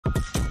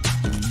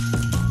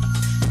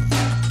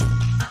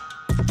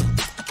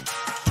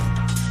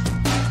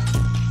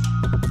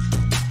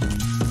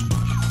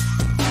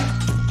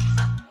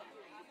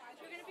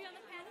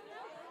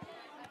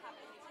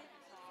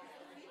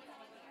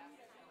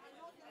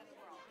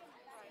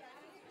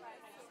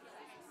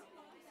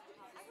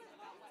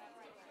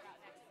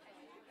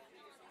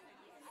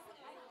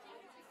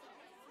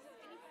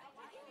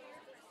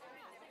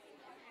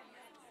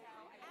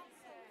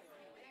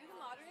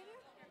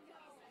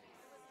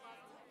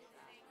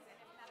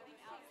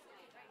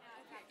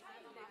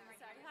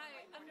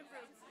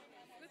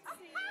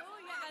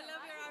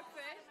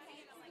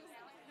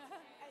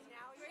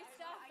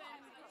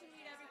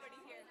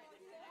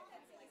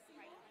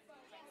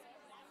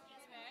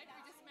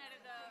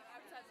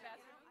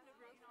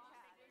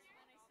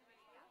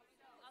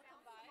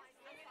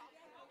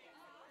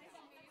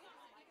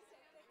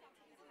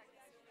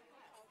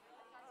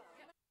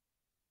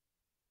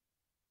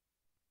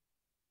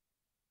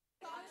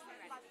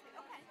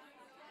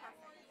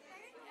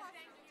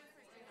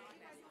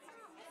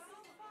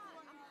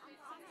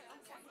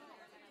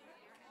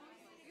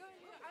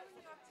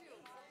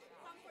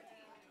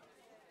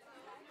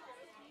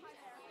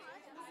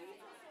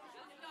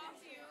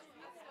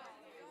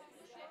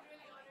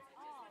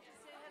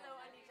Say hello,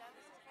 Anita.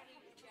 This is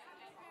Anita.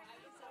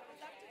 So I'd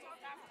love to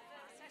talk after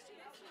the session.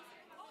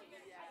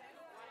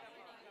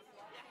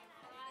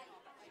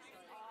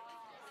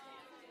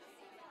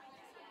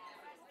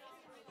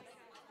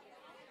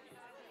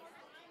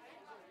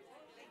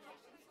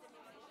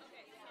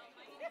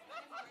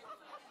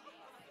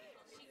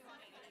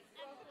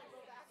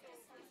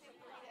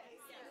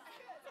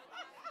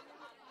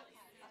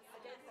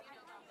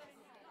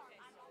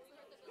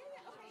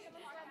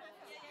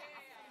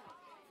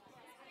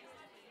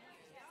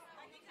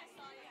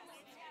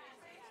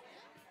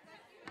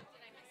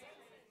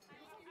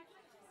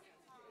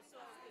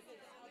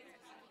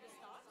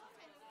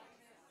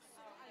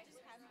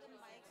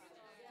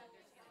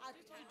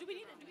 Do we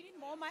need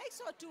more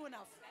mics or two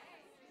enough?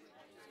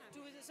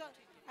 Two is so.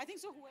 I think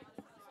so. Whoever.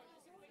 Too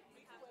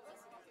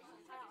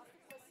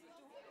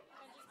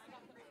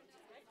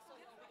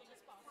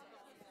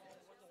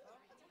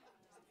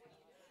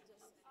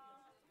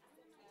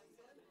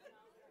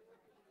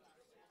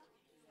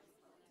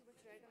much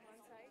red on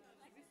one side.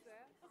 Should we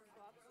swear?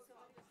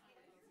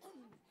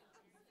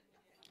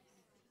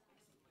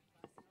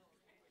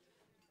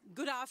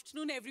 Good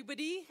afternoon,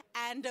 everybody,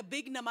 and a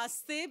big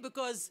namaste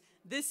because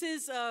this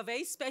is a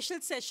very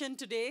special session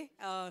today.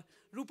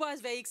 Rupa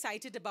is very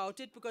excited about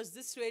it because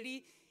this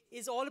really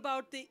is all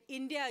about the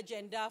India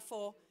agenda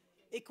for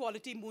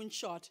Equality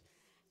Moonshot.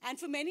 And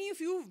for many of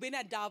you who've been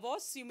at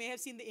Davos, you may have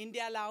seen the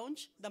India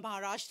Lounge, the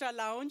Maharashtra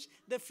Lounge,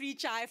 the free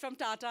chai from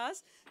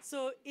Tata's.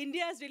 So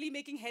India is really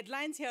making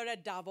headlines here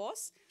at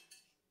Davos.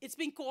 It's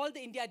been called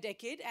the India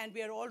Decade, and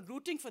we are all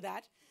rooting for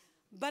that.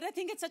 But I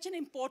think it's such an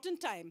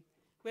important time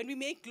when we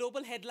make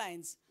global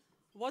headlines.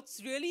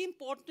 What's really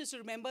important is to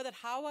remember that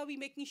how are we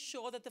making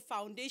sure that the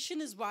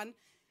foundation is one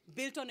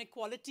built on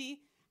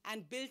equality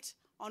and built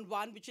on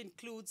one which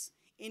includes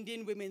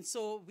Indian women.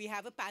 So we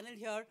have a panel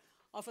here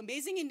of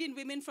amazing Indian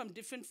women from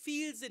different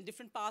fields in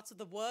different parts of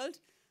the world.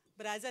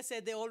 But as I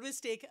said, they always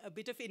take a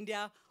bit of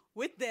India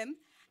with them.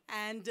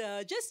 And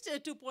just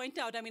to point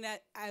out, I mean,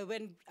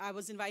 when I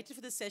was invited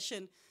for this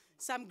session,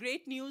 some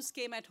great news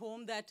came at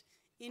home that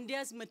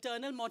India's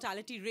maternal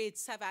mortality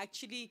rates have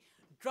actually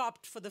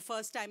dropped for the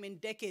first time in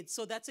decades.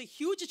 So that's a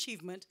huge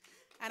achievement.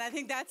 And I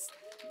think that's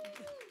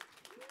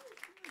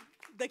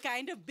the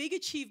kind of big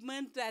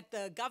achievement that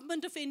the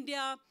government of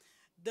India,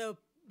 the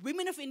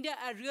women of India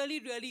are really,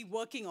 really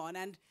working on.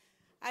 And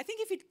I think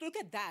if we look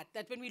at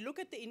that when when we look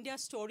at the India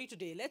story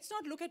today, let's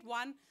not look at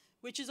one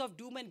which is of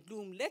doom and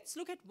gloom. Let's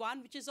look at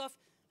one which is of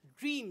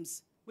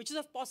dreams, which is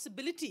of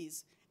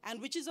possibilities,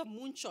 and which is of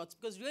moonshots.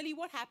 Because really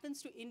what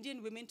happens to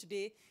Indian women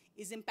today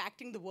is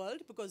impacting the world,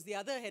 because the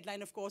other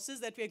headline, of course,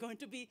 is that we're going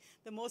to be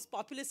the most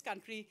populous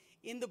country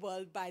in the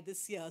world by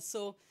this year.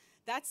 So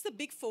that's the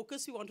big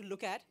focus we want to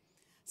look at.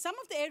 Some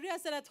of the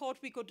areas that I thought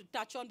we could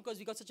touch on, because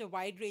we got such a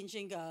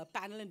wide-ranging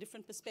panel and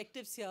different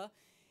perspectives here,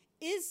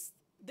 is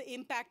the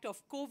impact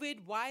of COVID.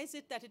 Why is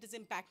it that it has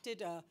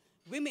impacted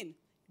women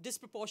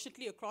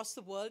disproportionately across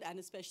the world, and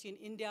especially in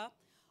India?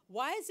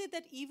 Why is it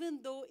that even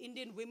though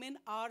Indian women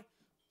are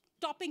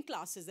topping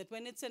classes, that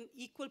when it's an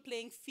equal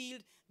playing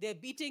field, they're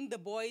beating the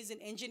boys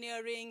in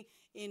engineering,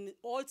 in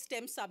all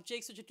STEM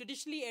subjects, which are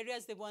traditionally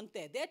areas they weren't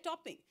there. They're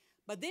topping.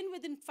 But then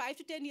within 5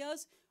 to 10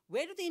 years,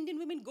 where do the Indian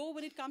women go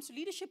when it comes to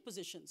leadership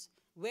positions?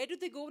 Where do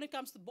they go when it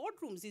comes to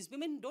boardrooms? These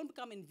women don't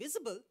become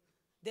invisible.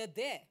 They're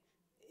there.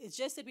 It's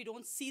just that we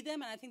don't see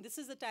them. And I think this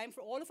is the time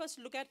for all of us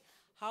to look at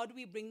how do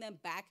we bring them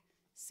back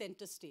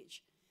center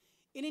stage.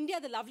 In India,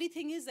 the lovely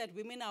thing is that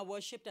women are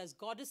worshipped as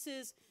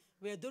goddesses.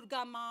 We're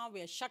Durga Ma,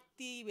 we're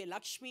Shakti, we're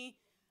Lakshmi.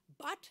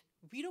 But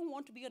we don't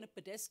want to be on a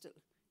pedestal.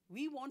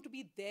 We want to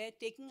be there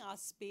taking our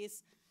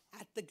space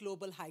at the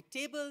global high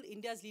table.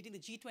 India's leading the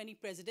G20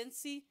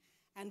 presidency.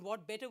 And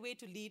what better way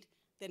to lead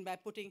than by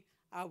putting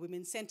our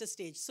women center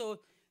stage.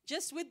 So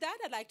just with that,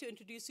 I'd like to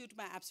introduce you to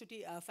my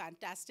absolutely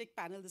fantastic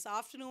panel this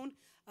afternoon.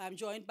 I'm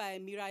joined by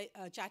Mirai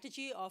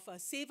Chatterjee of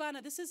SEVA.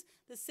 Now, this is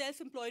the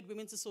Self-Employed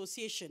Women's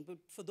Association. But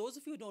for those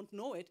of you who don't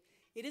know it,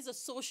 it is a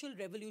social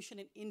revolution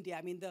in India.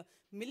 I mean, the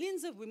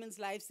millions of women's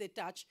lives they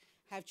touch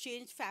have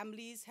changed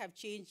families, have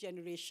changed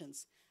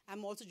generations.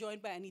 I'm also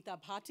joined by Anita,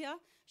 Bhatia.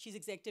 She's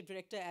Executive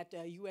Director at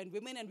UN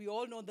Women, and we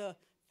all know the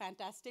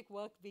fantastic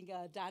work being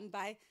done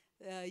by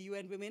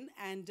UN Women.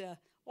 And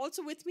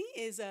also with me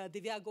is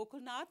Divya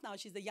Gokulnath. Now,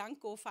 she's the young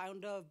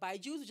co-founder of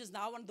Byju, which is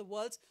now one of the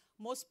world's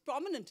most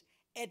prominent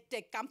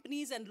edtech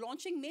companies, and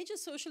launching major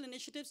social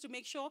initiatives to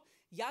make sure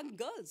young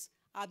girls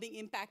are being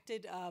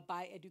impacted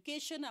by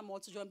education. I'm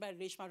also joined by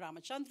Reshma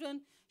Ramachandran.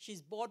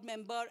 She's board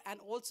member and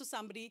also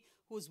somebody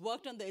who's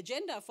worked on the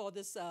agenda for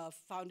this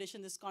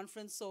foundation, this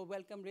conference. So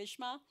welcome,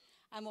 Reshma.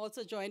 I'm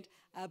also joined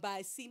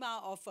by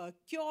Seema of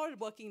Cure,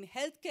 working in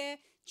healthcare,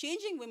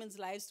 changing women's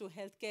lives through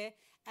healthcare,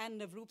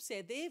 and Navroop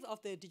Sehdev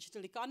of the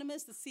Digital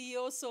Economist, the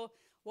CEO. So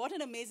what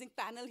an amazing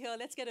panel here.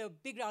 Let's get a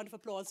big round of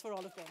applause for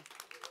all of them.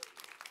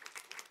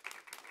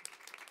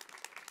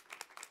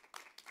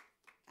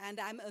 And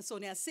I'm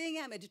Sonia Singh.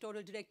 I'm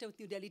editorial director with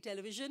New Delhi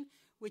Television,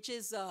 which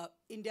is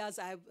India's,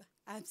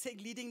 I'm saying,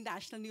 leading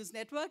national news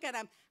network. And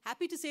I'm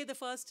happy to say the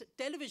first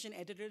television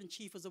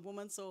editor-in-chief was a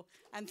woman, so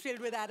I'm thrilled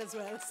with that as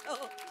well. So,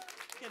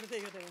 gonna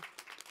take it away.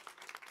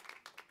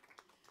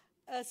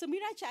 So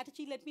Mirai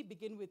Chatterjee, let me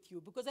begin with you,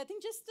 because I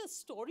think just the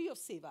story of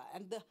Seva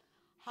and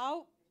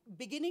how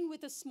beginning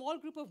with a small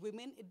group of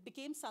women, it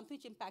became something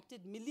which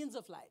impacted millions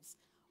of lives.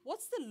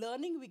 What's the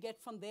learning we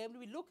get from there? When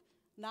we look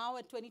now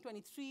at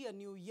 2023, a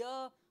new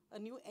year, a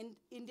new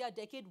India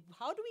decade,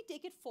 how do we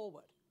take it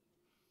forward?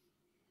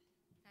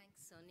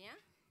 Thanks, Sonia.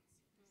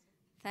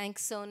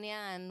 Thanks, Sonia,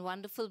 and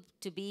wonderful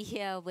to be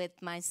here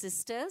with my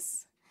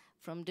sisters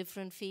from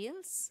different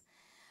fields.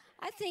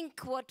 I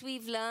think what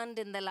we've learned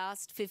in the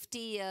last 50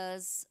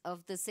 years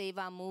of the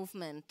Seva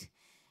movement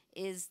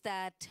is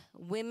that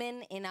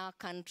women in our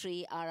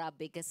country are our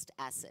biggest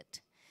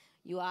asset.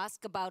 You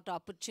ask about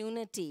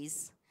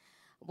opportunities.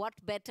 What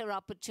better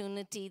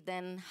opportunity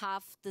than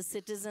half the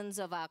citizens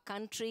of our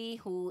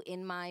country who,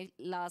 in my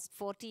last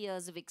 40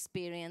 years of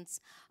experience,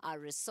 are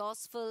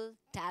resourceful,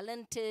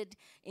 talented,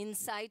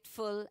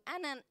 insightful,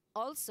 and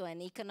also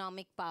an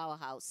economic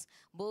powerhouse,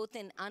 both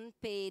in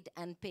unpaid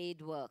and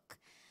paid work.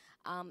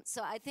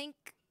 So I think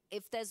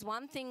if there's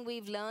one thing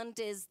we've learned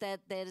is that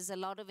there is a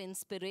lot of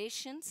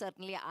inspiration.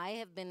 Certainly I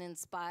have been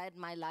inspired.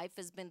 My life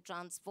has been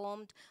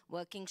transformed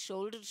working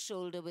shoulder to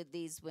shoulder with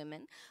these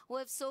women who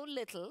have so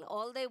little.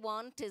 All they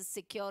want is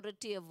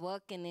security of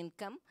work and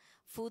income,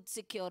 food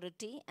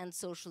security and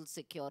social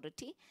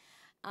security.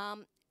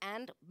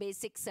 And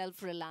basic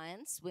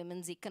self-reliance,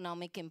 women's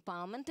economic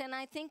empowerment, and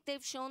I think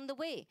they've shown the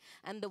way.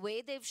 And the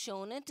way they've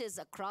shown it is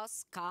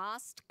across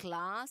caste,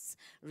 class,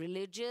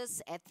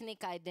 religious,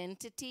 ethnic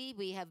identity.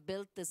 We have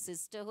built the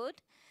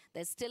sisterhood.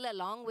 There's still a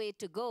long way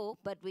to go,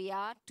 but we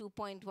are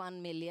 2.1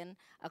 million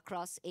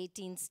across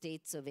 18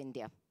 states of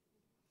India.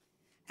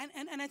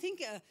 And I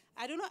think,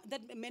 I don't know,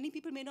 that many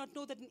people may not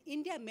know that in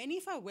India, many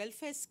of our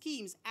welfare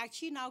schemes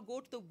actually now go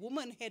to the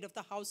woman head of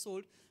the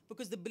household,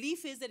 because the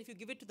belief is that if you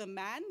give it to the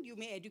man, you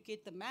may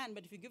educate the man,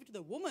 but if you give it to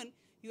the woman,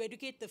 you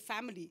educate the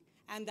family,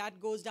 and that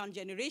goes down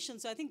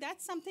generations. So I think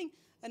that's something,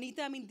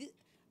 Anita, I mean,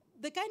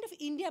 the kind of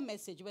India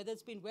message, whether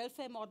it's been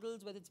welfare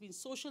models, whether it's been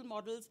social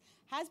models,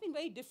 has been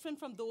very different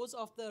from those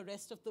of the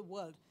rest of the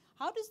world.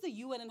 How does the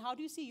UN, and how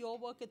do you see your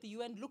work at the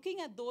UN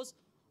looking at those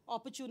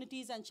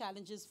opportunities and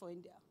challenges for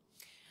India?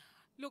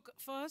 Look,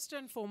 first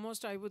and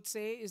foremost, I would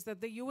say is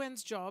that the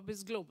UN's job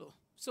is global.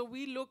 So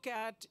we look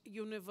at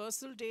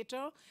universal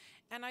data,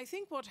 and I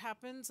think what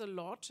happens a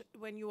lot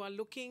when you are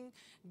looking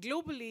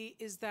globally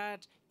is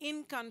that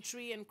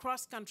in-country and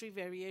cross-country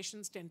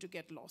variations tend to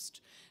get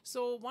lost.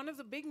 So one of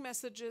the big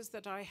messages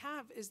that I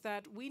have is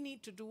that we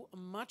need to do a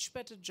much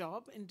better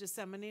job in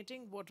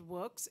disseminating what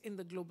works in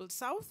the global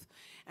south,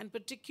 and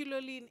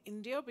particularly in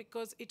India,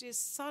 because it is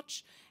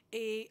such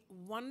a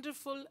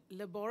wonderful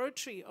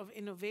laboratory of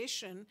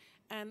innovation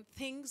and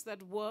things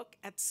that work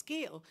at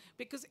scale,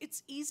 because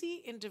it's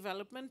easy in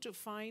development to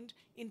find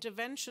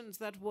interventions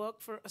that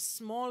work for a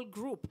small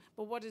group,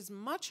 but what is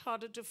much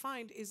harder to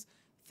find is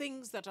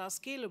things that are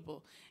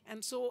scalable.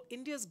 And so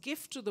India's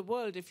gift to the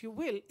world, if you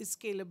will, is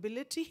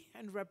scalability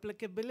and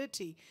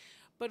replicability,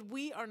 but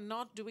we are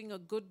not doing a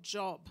good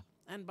job.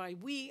 And by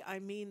we, I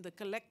mean the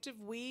collective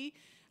we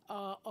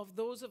of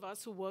those of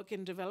us who work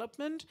in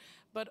development,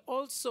 but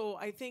also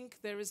I think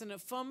there is an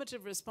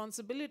affirmative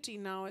responsibility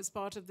now as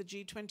part of the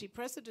G20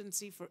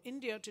 presidency for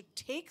India to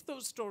take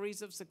those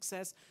stories of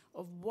success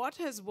of what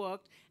has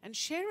worked and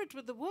share it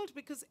with the world,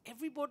 because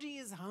everybody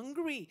is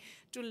hungry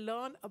to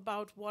learn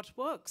about what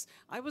works.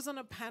 I was on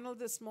a panel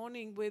this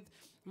morning with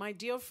my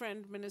dear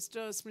friend,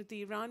 Minister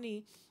Smriti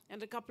Irani,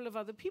 and a couple of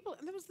other people,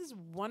 and there was this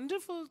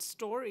wonderful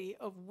story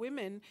of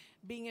women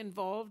being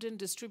involved in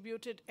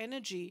distributed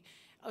energy,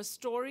 a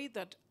story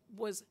that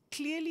was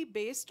clearly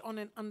based on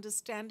an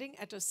understanding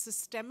at a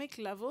systemic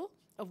level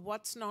of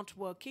what's not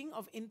working,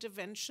 of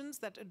interventions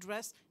that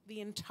address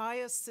the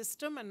entire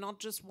system and not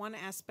just one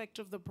aspect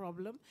of the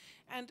problem.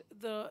 And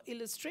the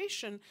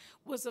illustration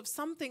was of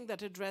something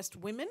that addressed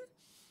women,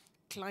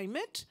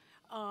 climate,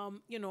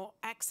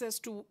 access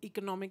to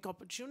economic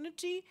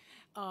opportunity,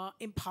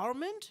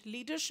 empowerment,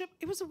 leadership.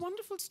 It was a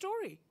wonderful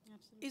story.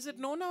 Absolutely. Is it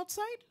known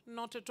outside?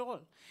 Not at all.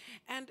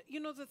 And,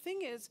 the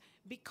thing is,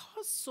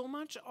 because so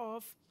much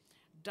of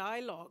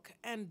dialogue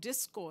and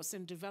discourse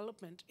in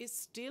development is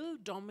still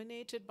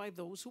dominated by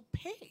those who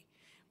pay,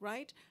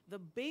 right? The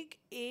big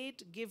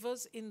aid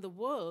givers in the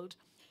world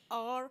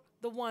are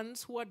the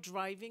ones who are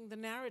driving the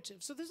narrative.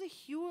 So there's a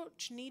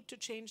huge need to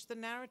change the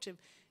narrative.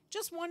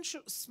 Just one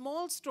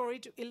small story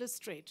to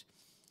illustrate.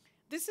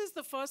 This is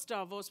the first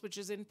Davos, which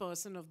is in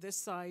person of this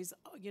size,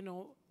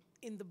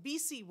 in the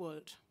BC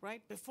world,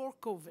 right, before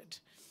COVID.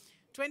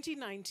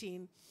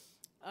 2019,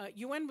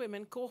 UN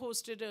Women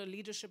co-hosted a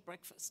leadership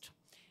breakfast.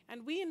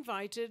 And we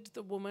invited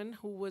the woman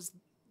who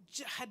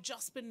had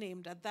just been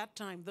named at that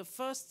time the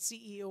first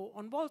CEO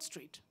on Wall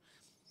Street,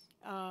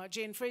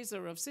 Jane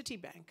Fraser of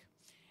Citibank.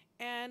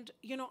 And,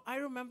 I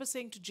remember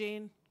saying to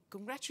Jane,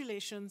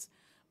 congratulations,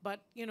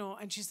 But,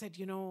 and she said,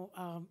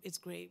 it's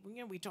great.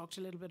 We talked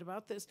a little bit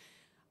about this.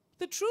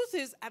 The truth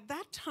is, at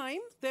that time,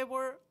 there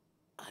were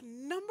a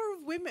number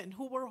of women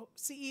who were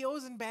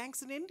CEOs in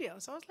banks in India.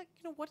 So I was like,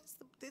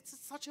 it's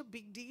such a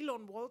big deal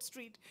on Wall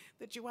Street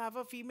that you have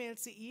a female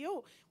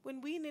CEO,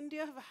 when we in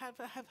India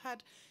have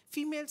had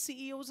female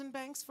CEOs in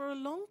banks for a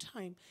long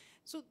time.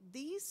 So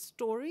these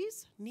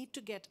stories need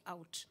to get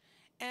out,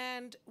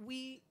 and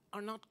we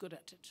are not good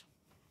at it.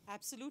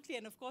 Absolutely,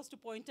 and of course to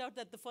point out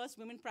that the first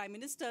women prime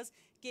ministers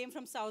came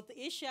from South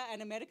Asia,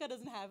 and America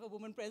doesn't have a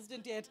woman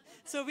president yet.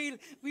 So we'll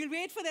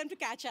wait for them to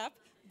catch up.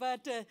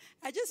 But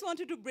I just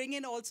wanted to bring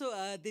in also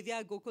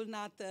Divya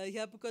Gokulnath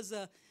here, because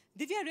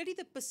Divya, really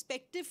the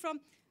perspective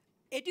from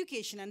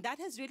education, and that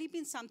has really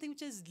been something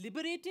which has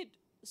liberated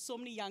so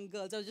many young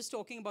girls. I was just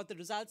talking about the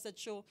results that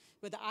show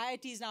where the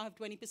IITs now have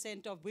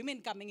 20% of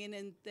women coming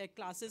in their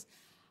classes.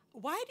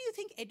 Why do you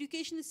think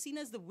education is seen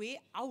as the way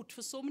out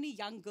for so many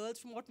young girls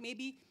from what may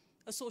be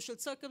a social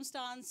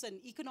circumstance, an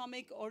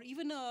economic, or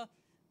even a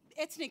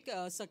ethnic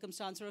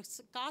circumstance or a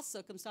caste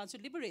circumstance to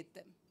liberate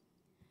them?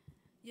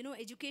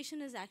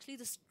 Education is actually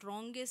the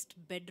strongest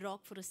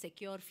bedrock for a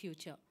secure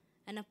future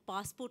and a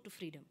passport to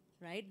freedom,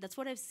 right? That's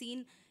what I've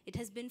seen. It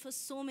has been for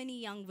so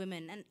many young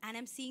women, and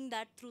I'm seeing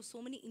that through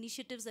so many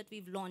initiatives that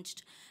we've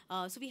launched.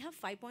 So we have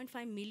 5.5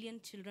 million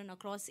children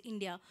across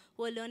India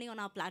who are learning on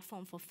our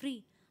platform for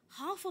free.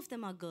 Half of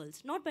them are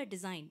girls, not by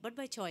design, but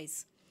by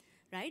choice,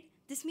 right?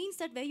 This means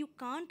that where you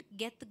can't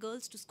get the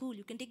girls to school,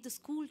 you can take the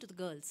school to the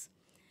girls.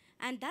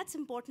 And that's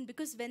important,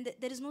 because when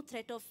there is no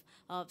threat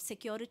of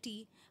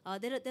security,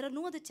 there are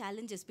no other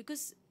challenges,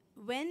 because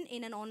when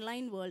in an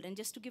online world, and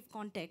just to give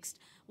context,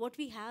 what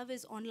we have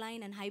is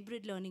online and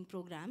hybrid learning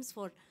programs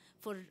for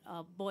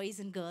boys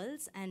and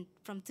girls, and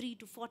from 3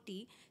 to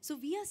 40. So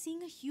we are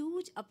seeing a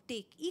huge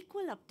uptake,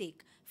 equal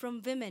uptake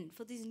from women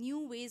for these new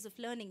ways of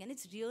learning, and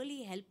it's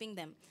really helping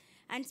them.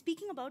 And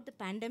speaking about the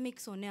pandemic,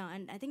 Sonia,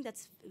 and I think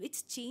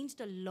it's changed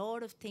a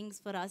lot of things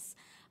for us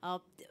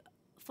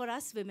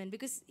women,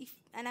 because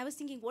and I was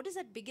thinking, what is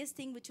that biggest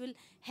thing which will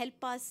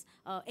help us,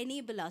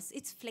 enable us?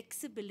 It's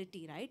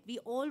flexibility, right? We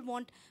all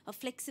want a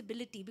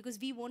flexibility, because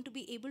we want to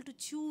be able to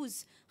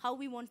choose how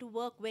we want to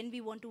work, when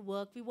we want to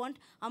work. We want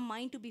our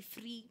mind to be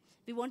free.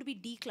 We want to be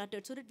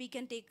decluttered so that we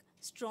can take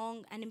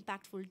strong and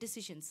impactful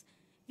decisions.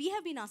 We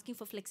have been asking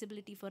for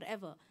flexibility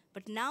forever,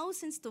 but now,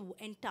 since the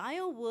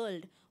entire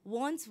world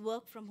wants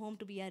work from home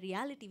to be a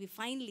reality, we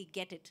finally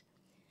get it.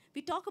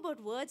 We talk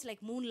about words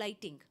like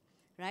moonlighting,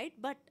 right?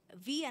 But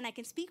we, and I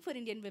can speak for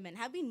Indian women,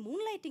 have been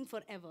moonlighting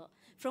forever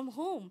from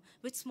home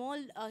with small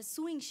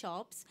sewing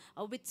shops,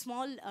 with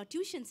small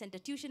tuition center.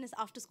 Tuition is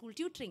after school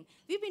tutoring.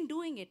 We've been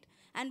doing it.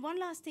 And one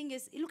last thing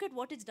is, look at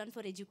what it's done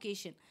for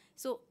education.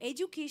 So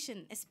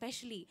education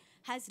especially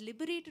has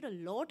liberated a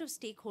lot of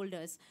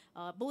stakeholders,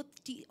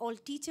 all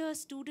teachers,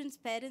 students,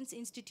 parents,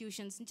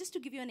 institutions. And just to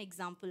give you an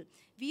example,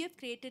 we have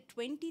created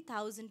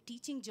 20,000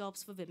 teaching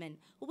jobs for women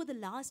over the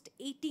last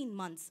 18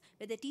 months,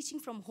 where they're teaching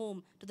from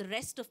home to the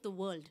rest of the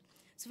world.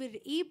 So we're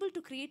able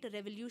to create a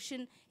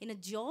revolution in a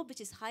job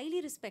which is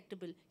highly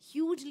respectable,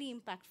 hugely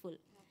impactful.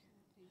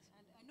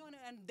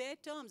 And their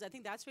terms, I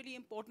think that's really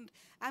important.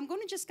 I'm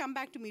going to just come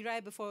back to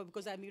Mirai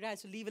because Mirai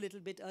has to leave a little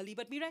bit early.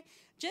 But Mirai,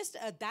 just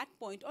at that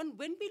point, on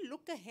when we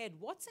look ahead,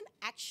 what's an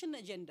action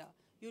agenda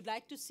you'd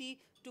like to see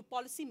to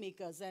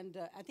policymakers? And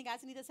I think,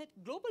 as Anita said,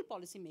 global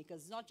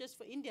policymakers, not just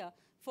for India,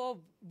 for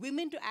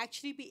women to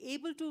actually be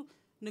able to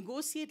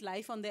negotiate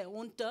life on their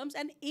own terms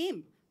and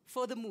aim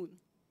for the moon.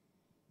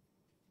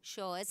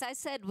 Sure. As I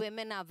said,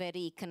 women are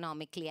very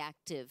economically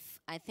active.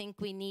 I think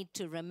we need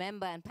to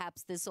remember, and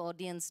perhaps this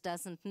audience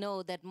doesn't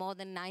know, that more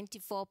than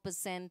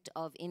 94%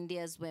 of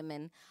India's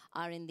women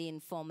are in the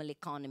informal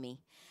economy.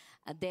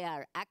 They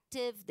are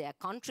active, they are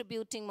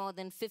contributing more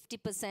than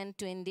 50%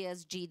 to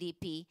India's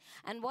GDP,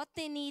 and what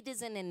they need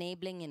is an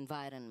enabling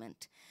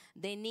environment.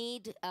 They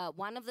need,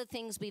 one of the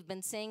things we've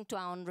been saying to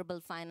our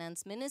Honorable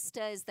Finance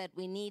Minister is that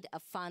we need a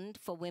fund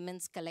for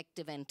women's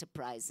collective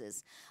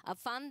enterprises, a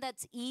fund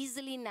that's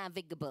easily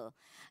navigable.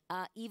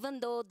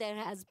 Even though there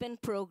has been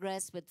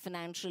progress with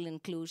financial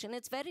inclusion,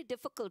 it's very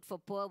difficult for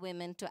poor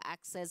women to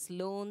access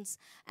loans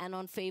and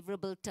on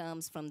favorable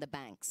terms from the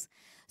banks.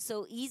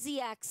 So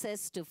easy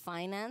access to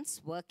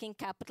finance, working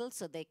capital,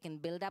 so they can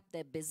build up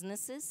their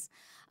businesses.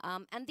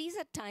 And these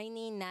are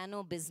tiny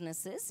nano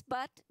businesses,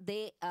 but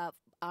they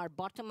are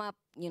bottom-up,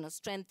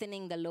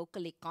 strengthening the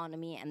local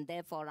economy and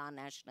therefore our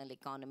national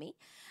economy.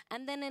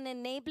 And then an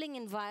enabling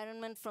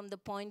environment from the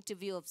point of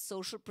view of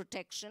social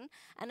protection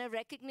and a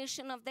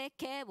recognition of their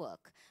care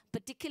work,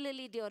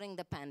 particularly during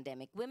the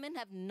pandemic. Women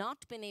have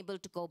not been able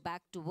to go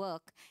back to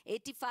work.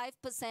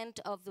 85%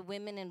 of the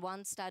women in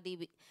one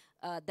study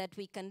that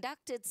we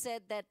conducted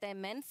said that their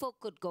menfolk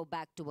could go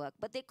back to work,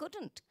 but they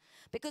couldn't.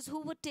 Because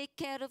who would take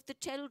care of the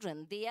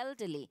children, the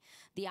elderly?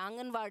 The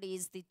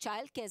Anganwadis, the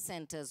childcare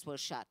centers were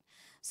shut.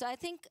 So I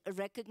think a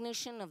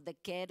recognition of the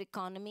care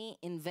economy,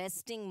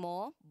 investing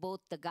more,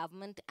 both the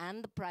government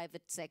and the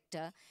private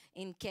sector,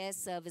 in care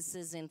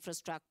services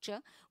infrastructure,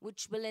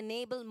 which will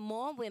enable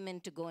more women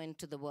to go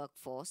into the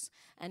workforce.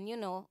 And you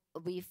know,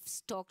 we've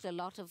talked a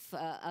lot of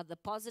the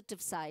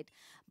positive side,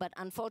 but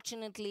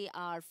unfortunately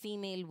our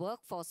female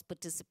workforce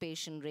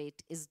participation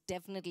rate is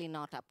definitely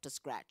not up to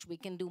scratch. We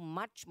can do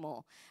much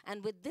more.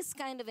 And with this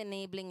kind of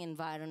enabling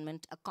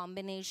environment, a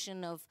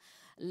combination of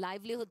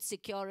livelihood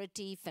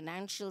security,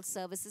 financial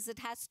services, it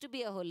has to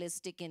be a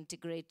holistic,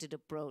 integrated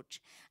approach,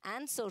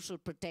 and social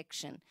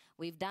protection.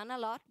 We've done a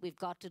lot, we've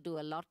got to do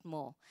a lot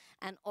more.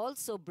 And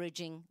also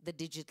bridging the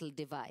digital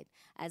divide.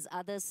 As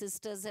other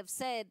sisters have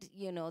said,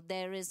 you know,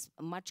 there is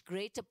much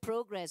greater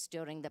progress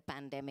during the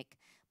pandemic,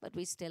 but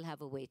we still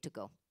have a way to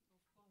go.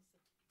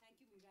 Thank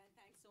you, Mirai.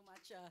 Thanks so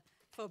much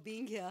for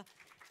being here.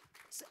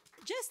 So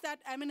just that,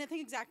 I mean, I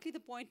think exactly the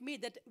point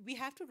made, that we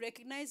have to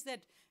recognize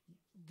that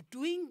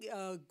doing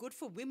good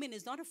for women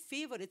is not a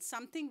favor. It's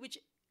something which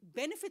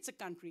benefits a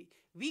country.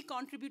 We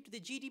contribute to the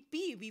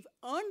GDP. We've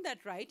earned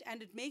that right,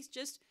 and it makes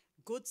just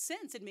good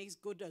sense. It makes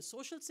good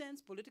social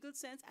sense, political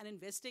sense, and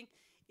investing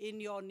in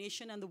your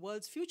nation and the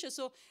world's future.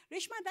 So,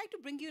 Reshma, I'd like to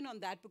bring you in on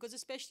that, because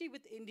especially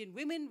with Indian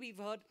women, we've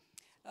heard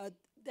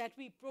that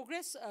we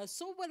progress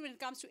so well when it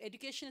comes to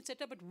education,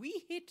 etc. But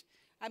we hit,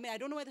 I mean, I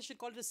don't know whether I should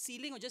call it a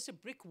ceiling or just a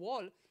brick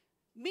wall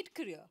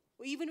mid-career.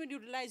 Or even when you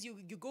realize you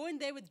go in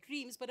there with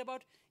dreams, but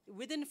about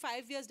within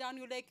 5 years down,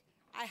 you're like,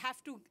 I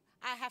have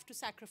to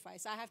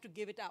sacrifice, I have to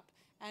give it up.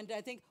 And I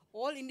think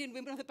all Indian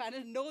women on the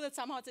panel know that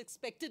somehow it's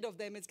expected of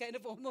them. It's kind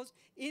of almost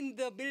in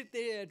the milk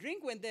they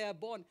drink when they are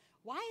born.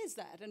 Why is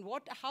that? And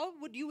how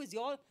would you, as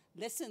your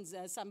lessons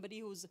as somebody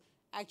who's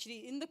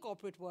actually in the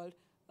corporate world,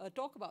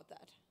 talk about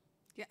that?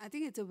 Yeah, I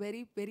think it's a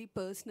very, very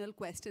personal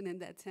question in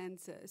that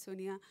sense,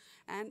 Sonia.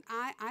 And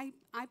I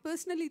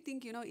personally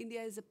think, you know,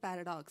 India is a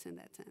paradox in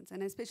that sense.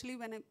 And especially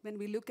when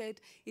we look at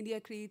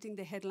India creating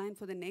the headline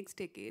for the next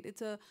decade,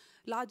 it's a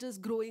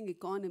largest growing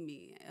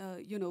economy.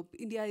 You know,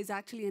 India is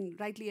actually, and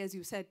rightly as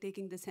you said,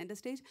 taking the center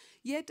stage.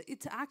 Yet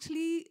it's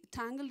actually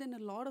tangled in a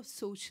lot of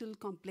social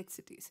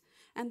complexities.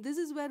 And this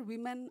is where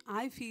women,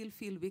 I feel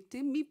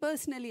victim, me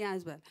personally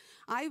as well.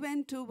 I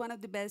went to one of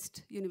the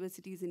best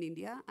universities in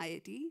India,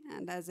 IIT,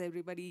 and as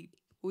everybody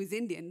who is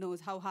Indian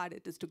knows how hard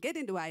it is to get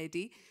into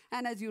IIT.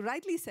 And as you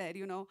rightly said,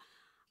 you know,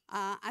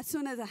 as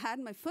soon as I had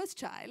my first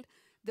child,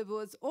 there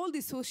was all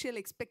these social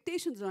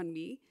expectations on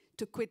me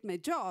to quit my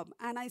job.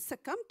 And I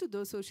succumbed to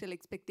those social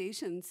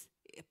expectations,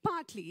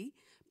 partly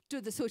to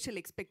the social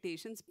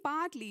expectations,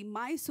 partly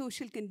my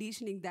social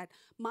conditioning that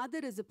mother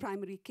is a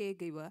primary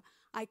caregiver.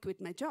 I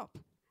quit my job.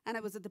 And I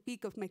was at the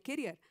peak of my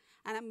career.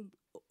 And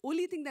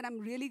only thing that I'm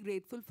really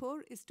grateful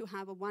for is to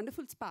have a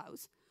wonderful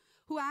spouse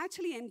who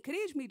actually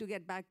encouraged me to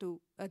get back to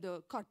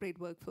the corporate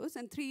workforce.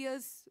 And 3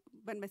 years,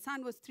 when my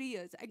son was 3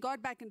 years, I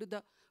got back into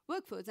the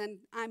workforce. And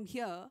I'm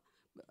here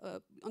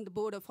on the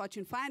board of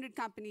Fortune 500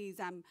 companies.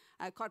 I'm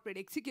a corporate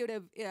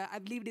executive.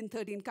 I've lived in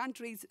 13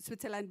 countries,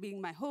 Switzerland being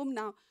my home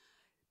now,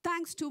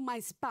 thanks to my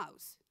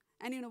spouse.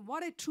 And you know,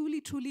 what I truly,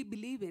 truly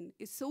believe in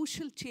is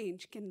social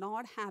change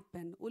cannot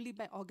happen only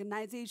by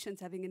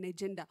organizations having an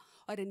agenda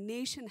or a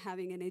nation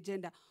having an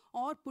agenda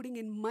or putting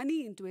in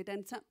money into it.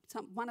 And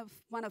one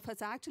of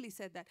us actually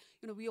said that,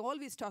 you know, we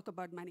always talk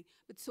about money,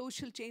 but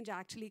social change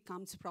actually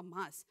comes from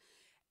us.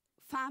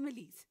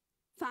 Families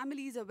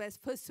are where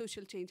first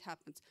social change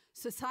happens.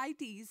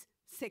 Societies,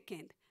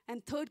 second.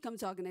 And third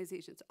comes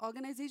organizations.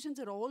 Organizations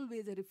are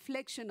always a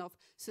reflection of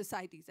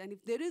societies. And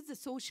if there is a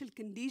social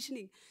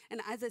conditioning, and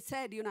as I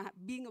said, you know,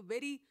 being a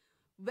very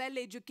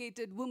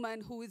well-educated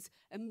woman who is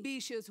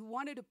ambitious, who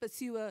wanted to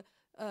pursue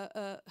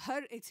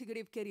her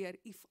executive career,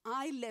 if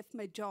I left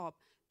my job,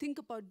 think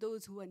about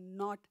those who are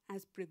not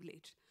as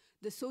privileged.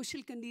 The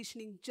social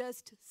conditioning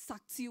just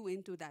sucks you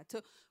into that.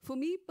 So for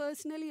me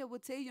personally, I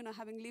would say, you know,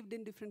 having lived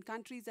in different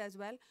countries as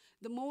well,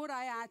 the more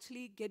I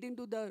actually get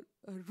into the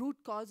root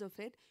cause of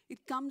it,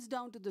 it comes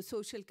down to the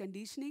social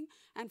conditioning.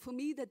 And for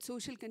me, that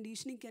social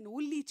conditioning can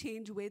only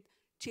change with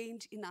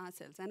change in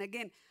ourselves. And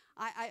again,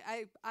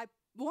 I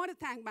want to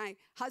thank my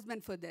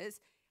husband for this.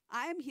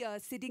 I am here,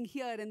 sitting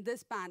here in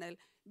this panel,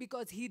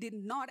 because he did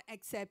not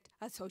accept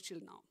a social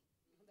norm.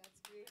 That's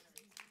great.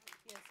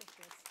 Yes, of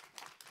course.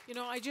 You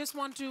know, I just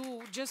want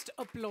to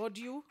applaud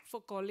you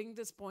for calling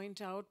this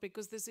point out,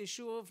 because this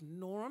issue of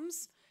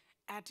norms,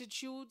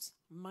 attitudes,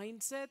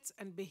 mindsets,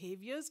 and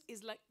behaviors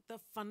is like the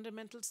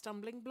fundamental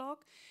stumbling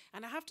block.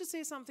 And I have to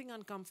say something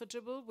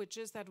uncomfortable, which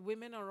is that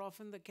women are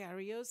often the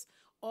carriers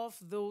of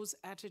those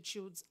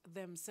attitudes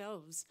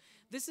themselves.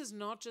 This is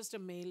not just a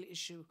male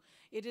issue.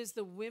 It is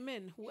the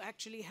women who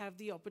actually have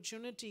the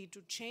opportunity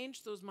to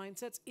change those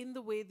mindsets in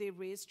the way they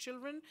raise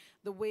children,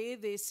 the way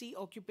they see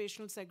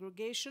occupational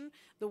segregation,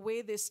 the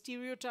way they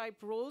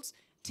stereotype roles.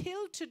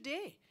 Till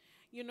today,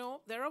 you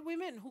know, there are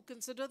women who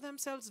consider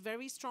themselves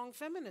very strong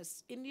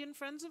feminists. Indian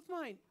friends of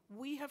mine,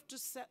 we have to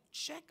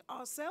check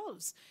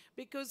ourselves.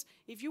 Because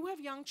if you have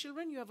young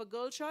children, you have a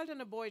girl child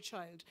and a boy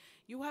child.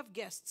 You have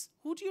guests.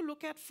 Who do you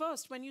look at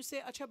first when you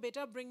say, Acha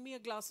beta, bring me a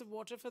glass of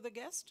water for the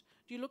guest?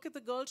 Do you look at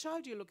the girl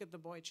child? Do you look at the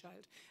boy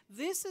child?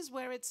 This is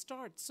where it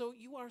starts. So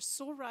you are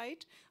so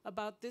right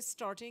about this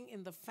starting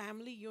in the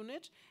family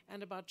unit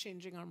and about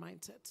changing our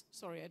mindsets.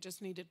 Sorry, I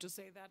just needed to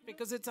say that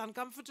because it's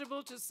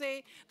uncomfortable to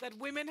say that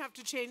women have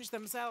to change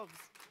themselves.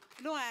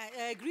 No,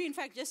 I agree. In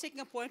fact, just taking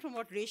a point from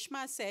what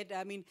Reshma said,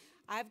 I mean,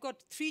 I've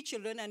got 3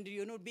 children, and,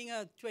 you know, being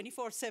a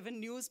 24/7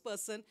 news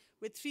person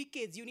with 3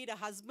 kids, you need a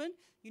husband,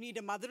 you need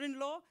a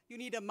mother-in-law, you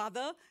need a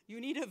mother,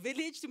 you need a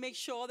village to make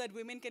sure that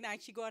women can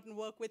actually go out and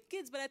work with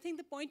kids. But I think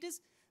the point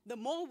is, the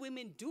more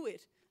women do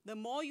it, the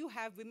more you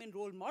have women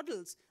role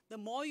models, the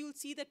more you'll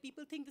see that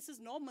people think this is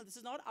normal, this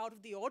is not out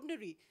of the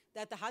ordinary,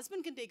 that the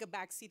husband can take a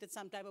back seat at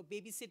some time or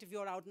babysit if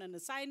you're out on an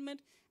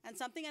assignment and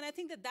something. And I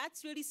think that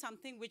that's really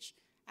something which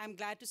I'm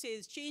glad to say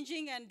is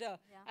changing, and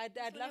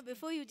I'd love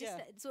before you just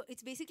so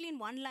it's basically in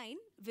one line: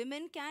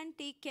 women can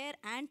take care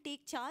and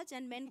take charge,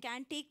 and men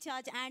can take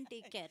charge and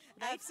take care.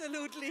 Right?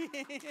 Absolutely,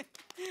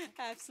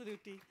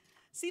 absolutely.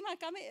 Seema,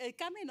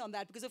 come in on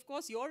that, because of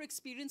course your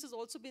experience has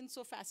also been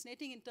so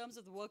fascinating in terms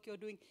of the work you're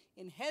doing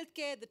in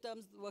healthcare, the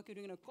terms of the work you're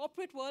doing in a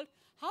corporate world.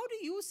 How do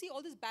you see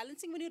all this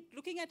balancing when you're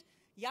looking at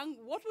young?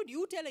 What would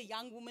you tell a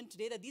young woman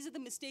today that these are the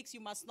mistakes you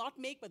must not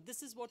make, but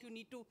this is what you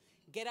need to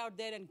get out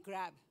there and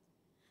grab?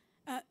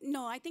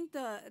 No, I think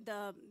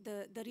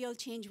the real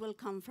change will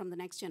come from the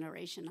next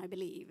generation, I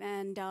believe.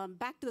 And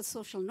back to the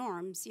social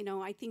norms, you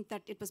know, I think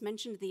that it was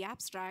mentioned in the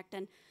abstract,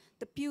 and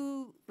the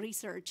Pew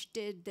Research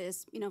did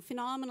this, you know,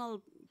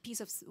 phenomenal piece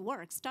of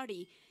work,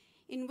 study,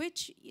 in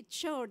which it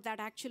showed that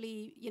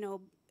actually, you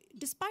know,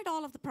 despite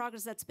all of the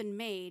progress that's been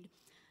made,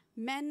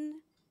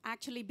 men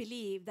actually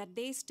believe that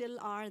they still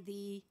are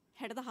the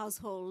head of the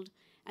household,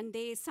 and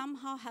they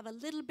somehow have a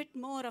little bit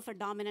more of a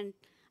dominant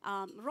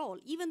role.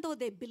 Even though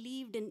they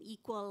believed in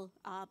equal,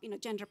 you know,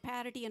 gender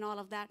parity and all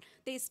of that,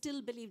 they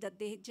still believed that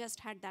they just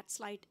had that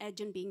slight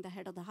edge in being the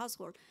head of the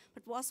household.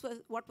 But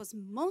what was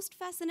most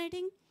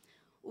fascinating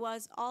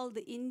was all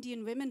the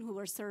Indian women who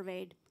were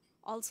surveyed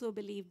also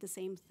believed the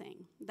same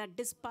thing, that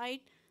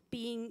despite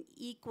being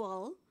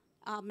equal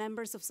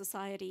members of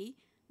society,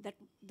 that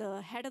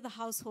the head of the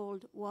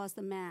household was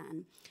the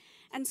man.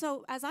 And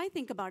so as I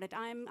think about it,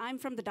 I'm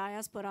from the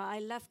diaspora. I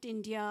left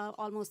India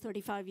almost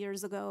 35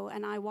 years ago,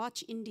 and I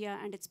watch India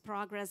and its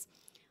progress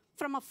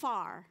from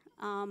afar.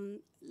 A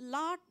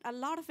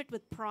lot of it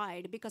with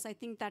pride, because I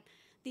think that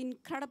the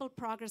incredible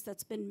progress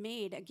that's been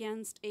made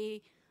against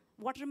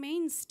what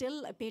remains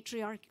still a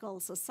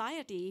patriarchal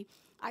society,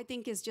 I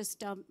think is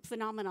just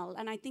phenomenal.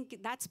 And I think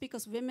that's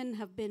because women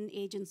have been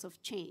agents of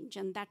change.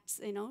 And that's,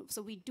 you know,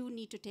 so we do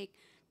need to take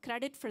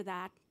credit for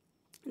that.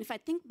 And if I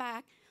think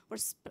back, we're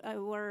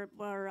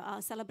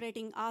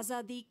celebrating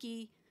Azadi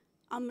Ki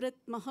Amrit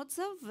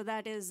Mahotsav,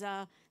 that is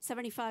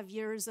 75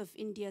 years of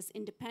India's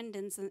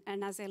independence.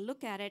 And as I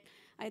look at it,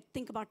 I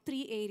think about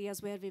 3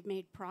 areas where we've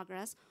made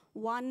progress.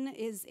 One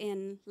is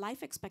in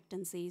life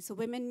expectancy. So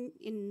women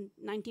in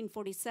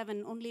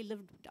 1947 only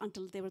lived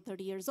until they were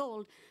 30 years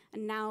old.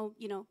 And now,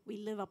 you know, we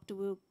live up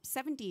to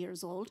 70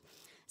 years old.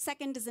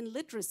 Second is in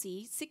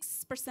literacy.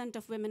 6%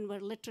 of women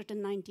were literate in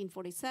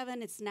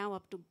 1947. It's now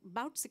up to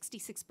about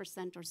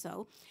 66% or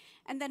so.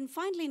 And then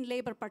finally in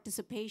labor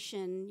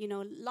participation, you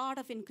know, a lot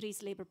of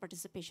increased labor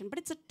participation. But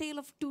it's a tale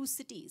of 2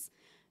 cities.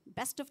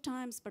 Best of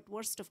times, but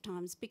worst of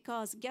times.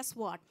 Because guess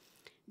what?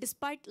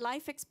 Despite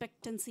life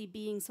expectancy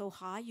being so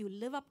high, you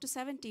live up to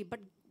 70.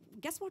 But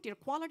guess what? Your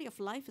quality of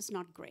life is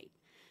not great.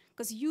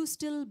 Because you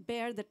still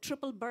bear the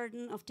triple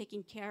burden of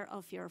taking care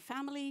of your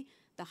family,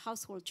 the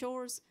household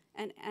chores,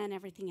 and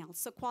everything else.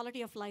 So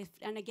quality of life,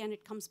 and again,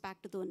 it comes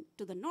back to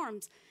the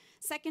norms.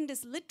 Second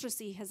is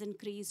literacy has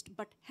increased,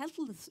 but health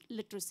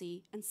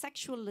literacy and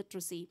sexual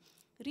literacy,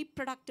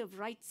 reproductive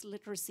rights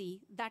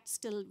literacy, that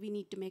still we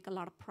need to make a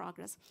lot of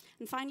progress.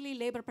 And finally,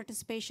 labor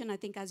participation, I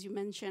think as you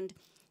mentioned,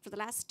 for the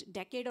last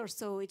decade or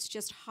so, it's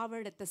just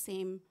hovered at the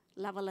same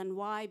level. And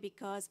why?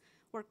 Because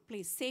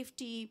workplace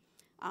safety,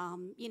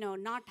 you know,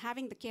 not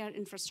having the care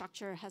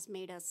infrastructure has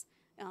made us,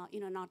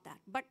 you know, not that.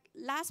 But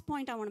last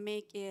point I want to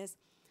make is,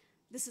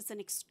 this is an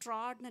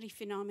extraordinary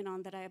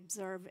phenomenon that I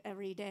observe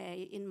every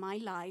day in my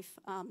life.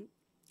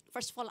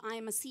 First of all, I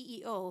am a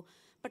CEO,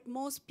 but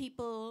most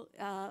people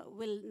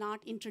will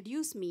not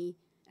introduce me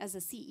as a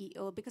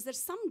CEO because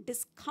there's some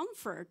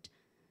discomfort,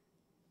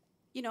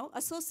 you know,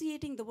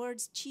 associating the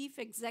words chief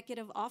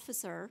executive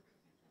officer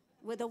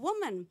with a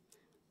woman.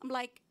 I'm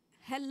like,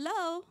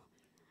 hello,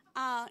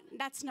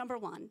 that's number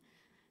one.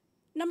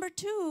 Number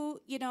two,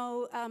 you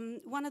know,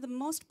 one of the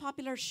most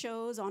popular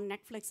shows on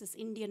Netflix is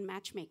Indian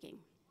matchmaking.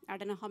 I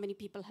don't know how many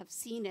people have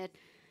seen it.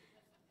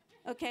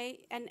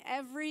 Okay, and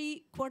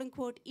every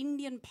quote-unquote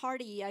Indian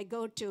party I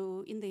go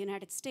to in the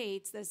United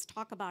States, there's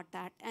talk about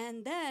that.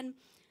 And then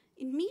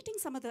in meeting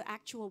some of the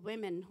actual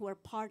women who are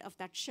part of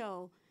that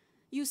show,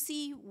 you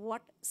see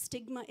what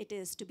stigma it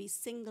is to be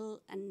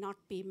single and not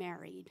be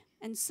married.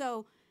 And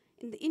so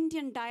in the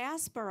Indian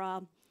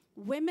diaspora,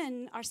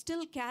 women are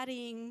still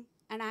carrying,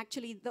 and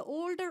actually the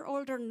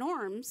older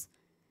norms.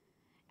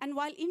 And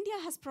while India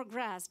has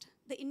progressed,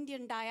 the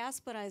Indian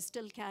diaspora is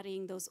still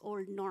carrying those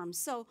old norms.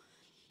 So,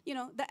 you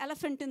know, the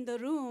elephant in the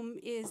room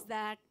is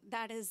that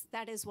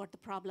is what the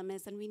problem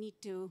is, and we need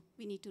to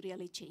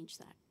really change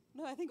that.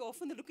 No, I think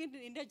often the look at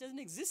India doesn't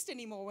exist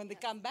anymore when they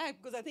come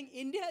back, because I think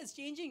India is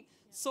changing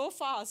so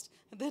fast.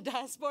 The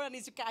diaspora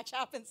needs to catch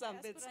up in some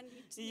bits.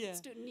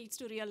 Needs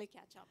to really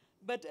catch up.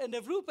 But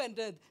Navroop and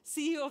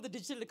CEO of the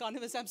Digital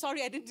Economist, I'm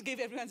sorry I didn't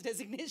give everyone's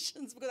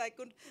designations because I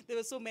couldn't, there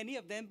were so many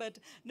of them. But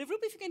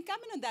Navroop, if you can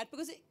come in on that,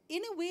 because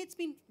in a way it's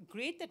been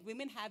great that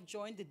women have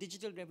joined the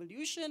digital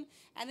revolution.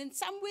 And in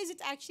some ways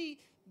it's actually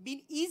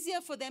been easier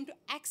for them to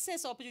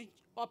access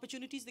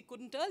opportunities they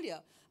couldn't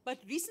earlier. But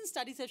recent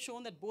studies have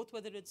shown that both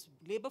whether it's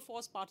labor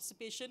force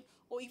participation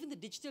or even the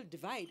digital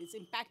divide, it's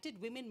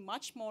impacted women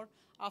much more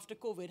after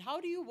COVID.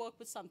 How do you work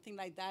with something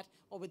like that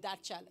or with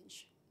that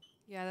challenge?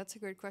 Yeah, that's a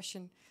great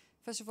question.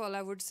 First of all,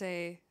 I would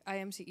say I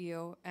am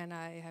CEO and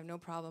I have no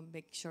problem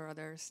making sure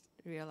others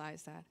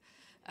realize that.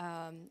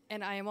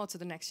 And I am also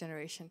the next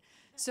generation.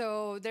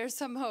 So there's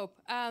some hope.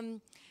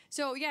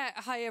 So yeah,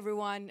 hi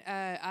everyone.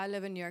 I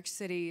live in New York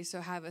City,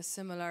 so have a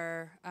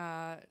similar,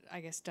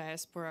 I guess,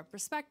 diaspora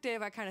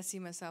perspective. I kind of see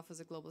myself as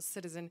a global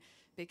citizen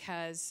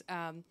because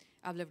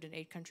I've lived in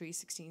 8 countries,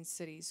 16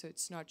 cities, so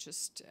it's not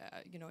just,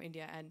 you know,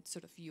 India and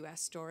sort of US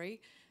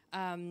story.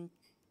 And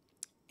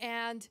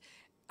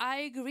I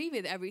agree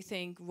with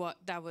everything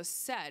that was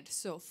said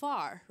so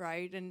far,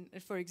 right? And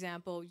for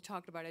example, you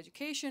talked about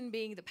education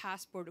being the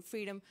passport of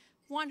freedom,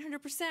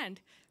 100%,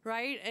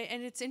 right?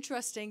 And it's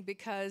interesting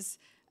because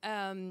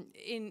in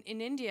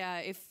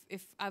India,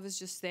 if I was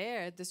just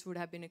there, this would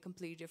have been a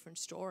completely different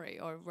story,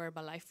 or where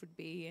my life would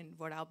be and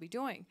what I'll be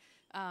doing.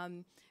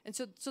 And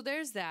so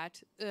there's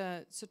that.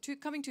 So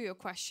coming to your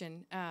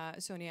question,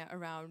 Sonia,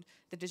 around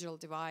the digital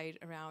divide,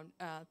 around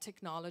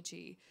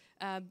technology,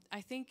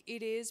 I think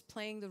it is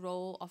playing the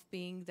role of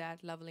being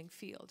that leveling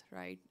field,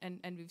 right?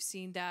 And we've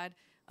seen that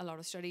a lot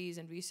of studies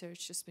and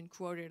research just been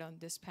quoted on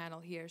this panel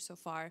here so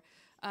far.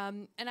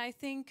 And I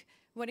think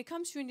when it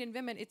comes to Indian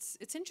women,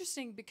 it's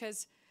interesting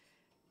because,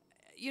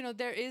 you know,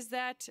 there is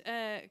that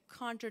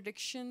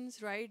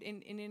contradictions, right,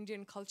 in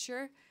Indian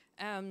culture,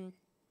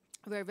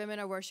 where women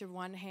are worshipped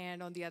one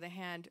hand, on the other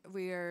hand,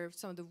 we're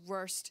some of the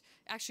worst,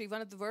 actually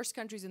one of the worst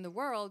countries in the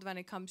world when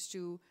it comes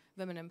to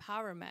women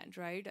empowerment,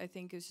 right? I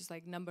think it's just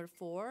like number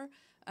 4,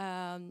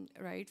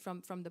 right,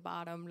 from the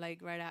bottom,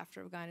 like right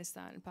after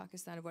Afghanistan and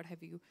Pakistan or what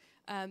have you.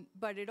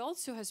 But it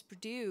also has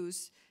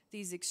produced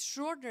these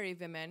extraordinary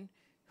women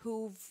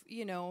who've,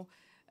 you know,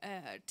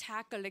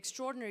 tackled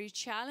extraordinary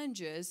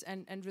challenges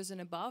and risen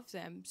above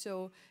them.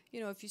 So,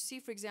 you know, if you see,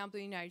 for example,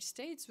 in the United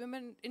States,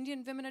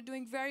 Indian women are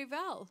doing very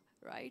well,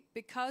 right?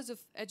 Because of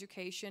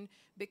education,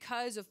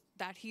 because of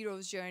that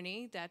hero's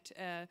journey that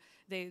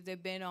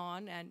they've been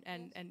on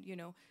and you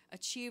know,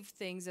 achieved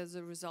things as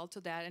a result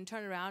of that, and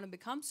turn around and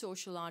become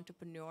social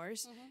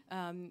entrepreneurs,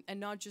 and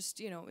not just,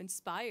 you know,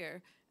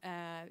 inspire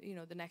you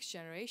know, the next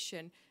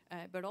generation,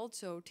 but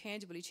also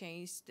tangibly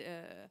change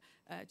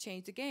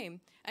the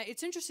game.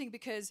 It's interesting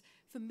because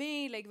for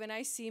me, like when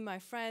I see my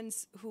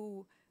friends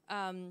who,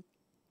 can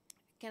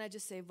I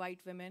just say white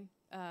women?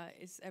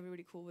 Is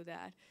everybody cool with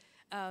that?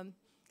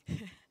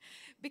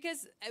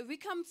 Because we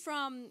come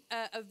from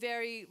a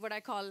very, what I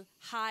call,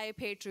 high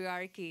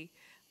patriarchy.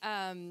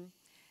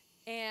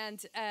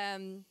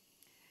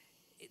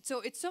 So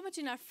it's so much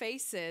in our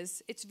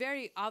faces, it's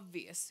very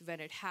obvious when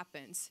it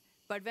happens.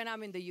 But when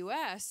I'm in the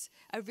US,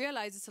 I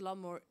realize it's a lot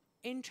more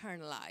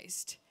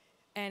internalized.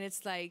 And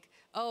it's like,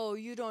 oh,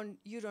 you don't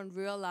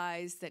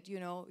realize that, you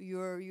know,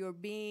 you're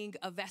being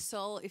a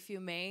vessel, if you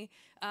may,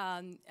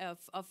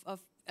 of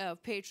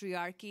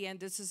patriarchy, and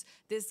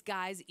this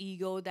guy's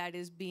ego that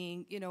is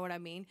being, you know what I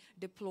mean,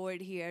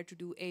 deployed here to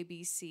do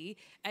ABC.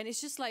 And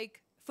it's just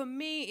like, for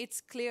me,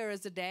 it's clear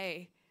as the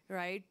day,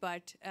 right?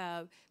 But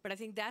I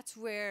think that's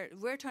where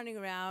we're turning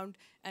around,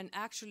 and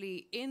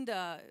actually in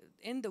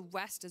the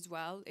West as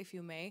well, if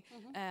you may,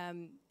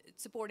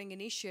 supporting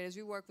initiatives.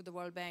 We work with the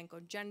World Bank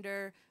on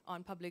gender,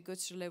 on public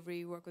goods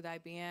delivery, work with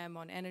IBM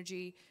on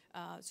energy,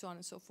 so on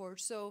and so forth.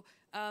 So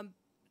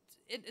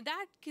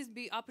that can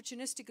be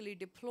opportunistically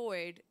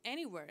deployed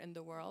anywhere in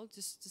the world,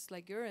 just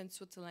like you're in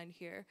Switzerland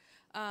here,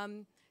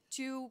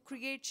 to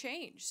create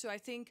change. So I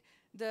think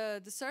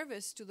the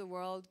service to the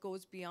world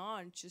goes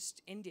beyond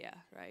just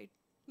India, right?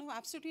 No,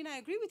 absolutely, and I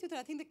agree with you that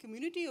I think the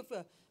community of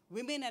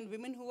women and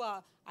women who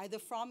are either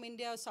from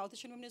India or South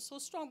Asian women is so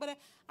strong. But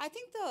I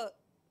think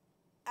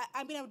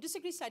I mean, I would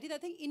disagree slightly. I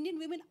think Indian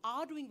women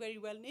are doing very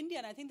well in India,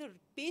 and I think the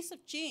pace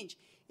of change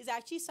is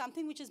actually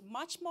something which is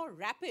much more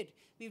rapid.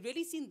 We've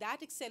really seen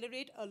that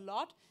accelerate a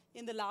lot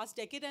in the last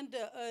decade. And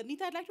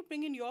Anita, I'd like to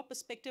bring in your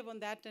perspective on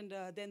that, and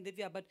then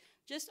Divya, but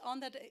just on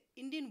that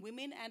Indian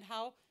women and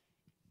how,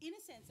 in a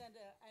sense, and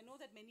I know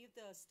that many of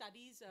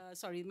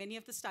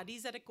the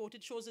studies that are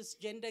quoted shows this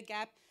gender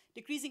gap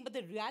decreasing, but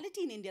the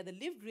reality in India, the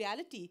lived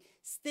reality,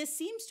 there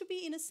seems to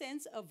be, in a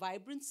sense, a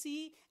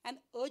vibrancy and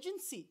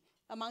urgency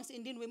amongst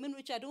Indian women,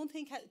 which I don't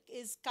think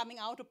is coming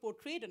out or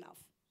portrayed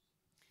enough.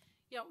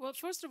 Yeah, well,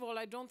 first of all,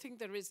 I don't think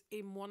there is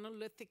a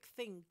monolithic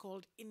thing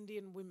called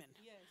Indian women.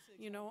 Yes,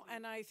 You know,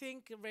 and I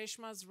think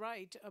Reshma's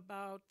right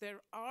about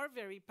there are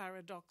very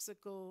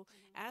paradoxical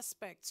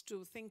aspects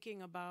to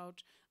thinking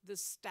about the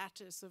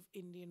status of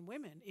Indian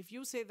women. If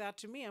you say that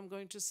to me, I'm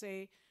going to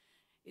say,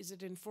 is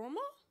it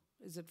informal?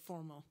 Is it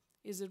formal?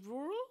 Is it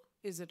rural?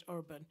 Is it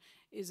urban?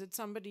 Is it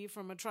somebody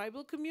from a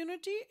tribal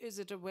community? Is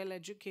it a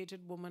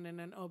well-educated woman in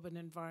an urban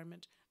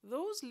environment?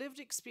 Those lived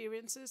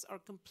experiences are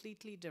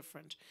completely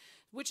different,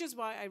 which is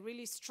why I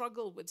really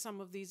struggle with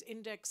some of these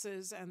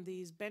indexes and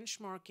these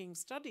benchmarking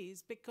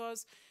studies,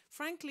 because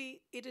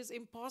frankly, it is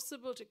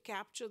impossible to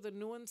capture the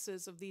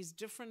nuances of these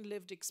different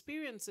lived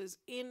experiences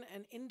in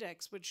an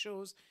index which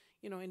shows,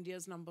 you know,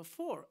 India's number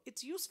 4.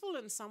 It's useful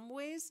in some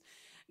ways,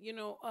 you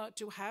know,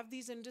 to have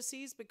these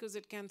indices because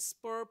it can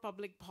spur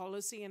public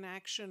policy and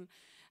action,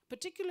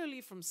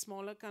 particularly from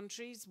smaller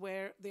countries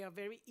where they are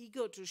very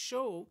eager to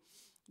show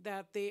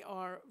that they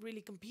are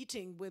really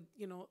competing with,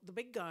 you know, the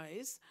big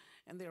guys,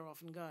 and they're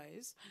often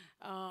guys,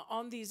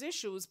 on these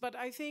issues. But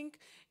I think,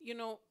 you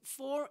know,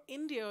 for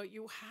India,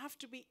 you have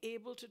to be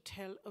able to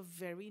tell a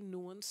very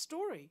nuanced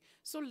story.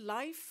 So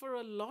life for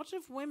a lot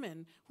of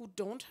women who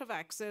don't have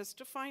access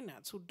to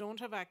finance, who don't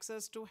have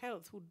access to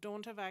health, who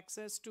don't have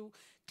access to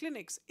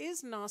clinics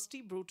is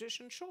nasty, brutish,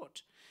 and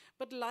short.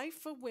 But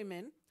life for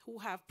women who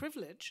have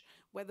privilege,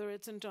 whether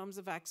it's in terms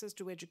of access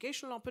to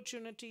educational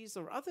opportunities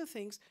or other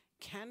things,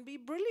 can be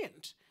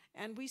brilliant.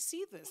 And we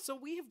see this. So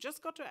we have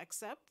just got to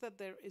accept that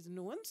there is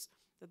nuance,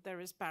 that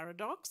there is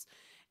paradox.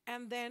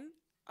 And then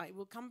I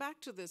will come back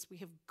to this. We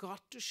have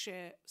got to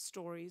share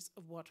stories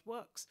of what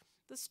works.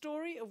 The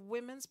story of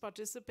women's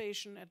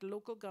participation at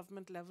local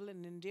government level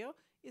in India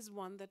is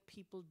one that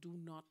people do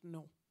not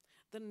know.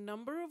 The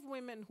number of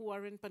women who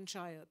are in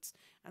panchayats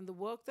and the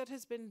work that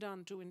has been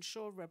done to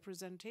ensure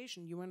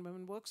representation, UN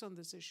Women works on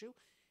this issue,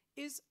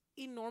 is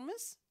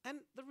enormous, and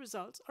the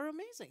results are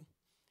amazing.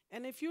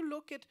 And if you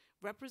look at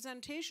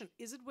representation,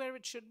 is it where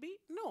it should be?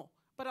 No.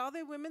 But are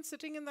there women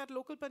sitting in that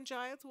local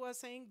panchayat who are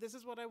saying, this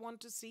is what I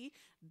want to see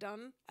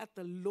done at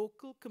the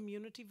local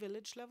community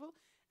village level?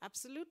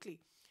 Absolutely.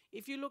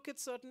 If you look at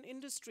certain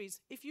industries,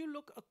 if you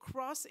look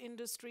across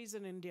industries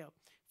in India,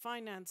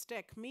 finance,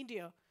 tech,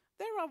 media,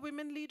 there are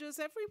women leaders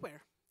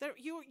everywhere.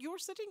 You're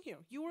sitting here.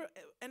 You're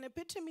an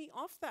epitome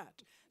of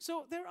that.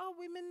 So there are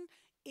women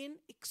in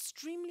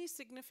extremely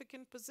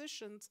significant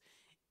positions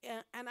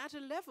and at a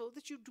level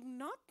that you do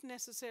not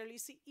necessarily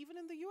see even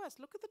in the US.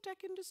 Look at the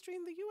tech industry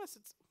in the US.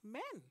 It's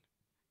men.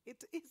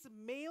 It is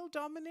male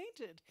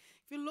dominated.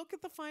 If you look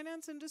at the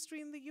finance industry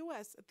in the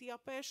US, at the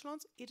upper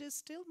echelons, it is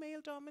still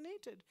male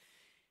dominated.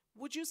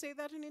 Would you say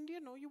that in India?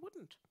 No, you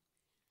wouldn't.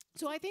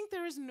 So I think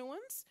there is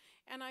nuance,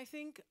 and I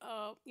think,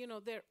 you know,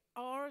 there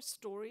are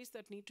stories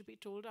that need to be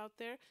told out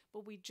there,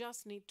 but we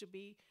just need to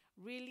be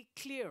really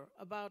clear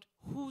about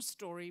whose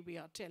story we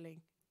are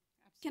telling.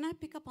 Can I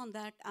pick up on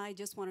that? I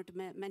just wanted to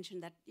mention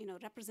that, you know,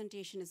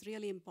 representation is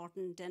really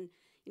important. And,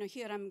 you know,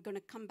 here I'm going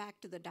to come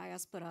back to the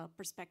diaspora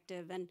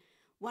perspective. And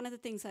one of the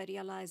things I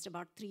realized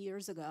about 3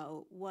 years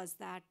ago was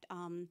that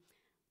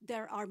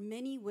there are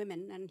many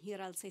women, and here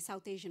I'll say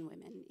South Asian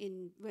women,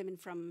 women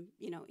from,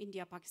 you know,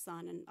 India,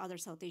 Pakistan, and other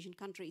South Asian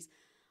countries,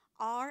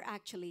 are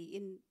actually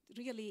in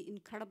really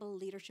incredible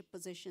leadership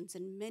positions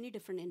in many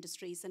different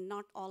industries, and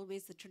not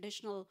always the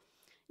traditional,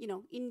 you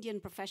know,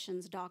 Indian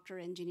professions, doctor,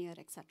 engineer,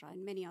 et cetera,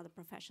 and many other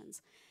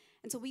professions.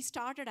 And so we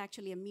started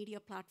actually a media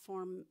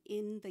platform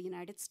in the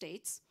United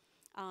States.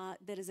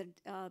 There is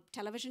a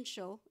television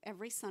show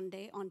every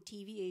Sunday on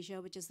TV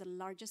Asia, which is the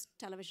largest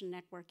television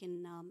network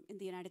in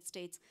the United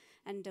States,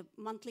 and a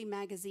monthly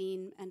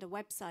magazine and a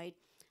website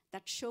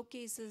that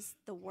showcases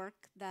the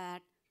work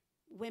that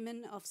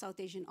women of South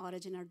Asian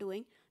origin are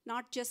doing,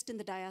 not just in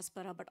the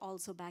diaspora, but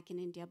also back in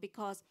India,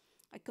 because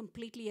I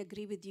completely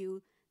agree with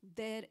you.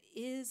 There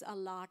is a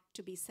lot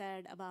to be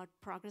said about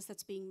progress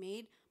that's being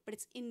made, but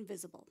it's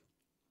invisible.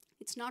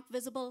 It's not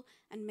visible,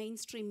 and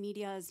mainstream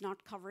media is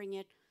not covering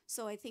it.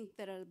 So I think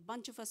there are a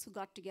bunch of us who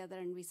got together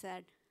and we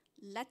said,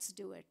 let's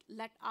do it.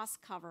 Let us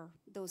cover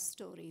those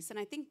stories. And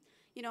I think,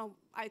 you know,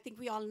 I think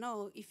we all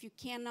know if you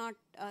cannot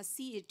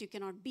see it, you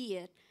cannot be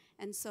it.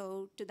 And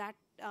so to that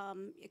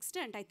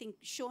extent, I think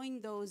showing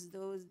those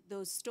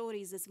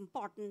stories is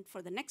important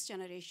for the next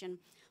generation,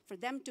 for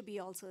them to be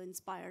also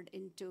inspired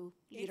into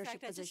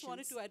leadership positions. I just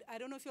wanted to add, I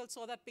don't know if you all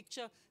saw that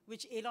picture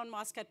which Elon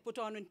Musk had put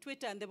on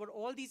Twitter, and there were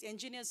all these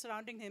engineers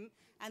surrounding him,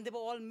 and they were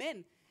all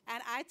men.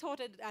 And I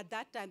thought at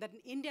that time that in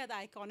India, the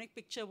iconic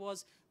picture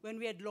was when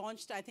we had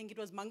launched, I think it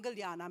was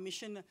Mangalyaan, our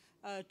mission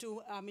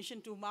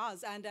to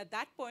Mars. And at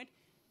that point,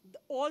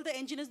 all the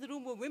engineers in the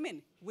room were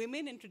women.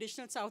 Women in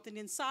traditional South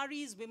Indian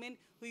saris, women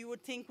who you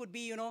would think would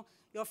be, you know,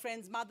 your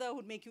friend's mother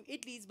who'd make you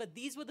idlis. But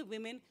these were the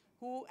women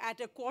who, at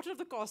a quarter of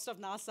the cost of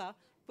NASA,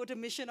 put a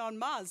mission on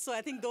Mars. So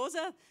I think those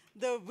are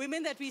the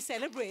women that we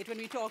celebrate when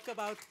we talk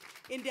about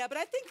India. But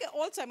I think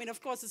also, I mean, of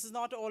course, this is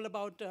not all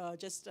about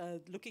just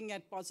looking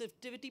at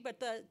positivity, but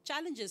the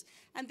challenges.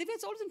 And Divya,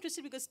 it's also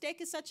interesting because tech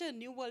is such a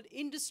new world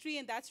industry,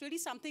 and that's really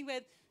something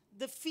where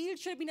the field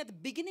should have been at the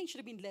beginning, should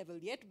have been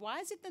leveled. Yet, why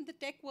is it that in the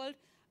tech world,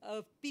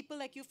 people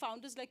like you,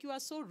 founders like you, are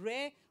so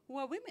rare who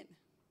are women?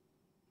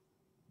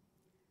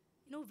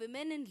 You know,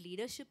 women in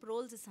leadership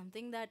roles is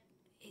something that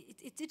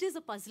it is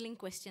a puzzling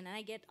question, and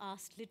I get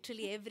asked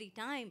literally every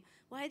time,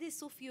 why are there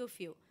so few of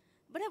you?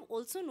 But I've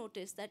also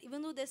noticed that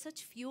even though there's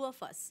such few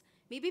of us,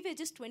 maybe we're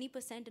just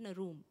 20% in a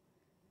room,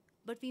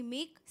 but we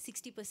make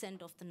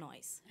 60% of the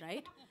noise,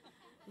 right?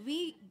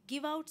 We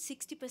give out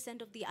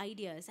 60% of the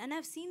ideas. And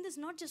I've seen this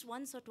not just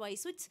once or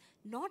twice. So it's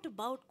not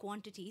about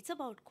quantity, it's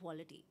about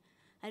quality.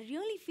 I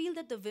really feel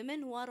that the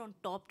women who are on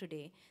top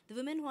today, the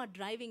women who are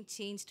driving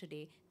change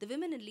today, the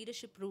women in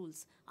leadership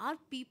roles are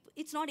people,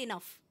 it's not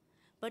enough,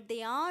 but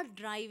they are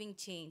driving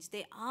change.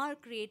 They are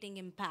creating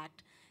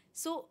impact.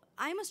 So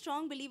I'm a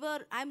strong believer.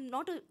 I'm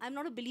not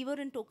a believer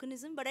in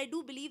tokenism, but I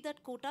do believe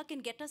that quota can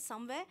get us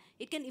somewhere.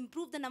 It can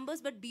improve the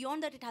numbers, but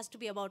beyond that, it has to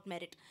be about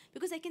merit,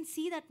 because I can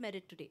see that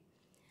merit today,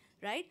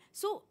 right?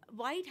 So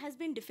why it has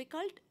been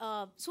difficult?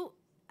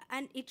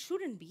 And it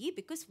shouldn't be,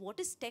 because what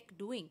is tech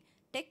doing?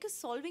 Tech is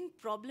solving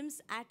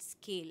problems at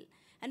scale.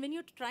 And when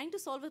you're trying to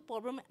solve a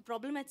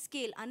problem at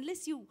scale,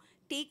 unless you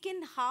take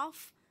in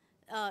half,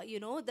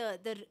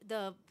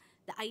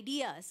 the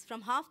ideas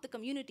from half the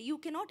community, you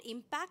cannot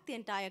impact the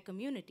entire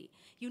community.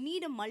 You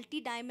need a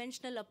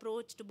multi-dimensional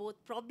approach to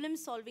both problem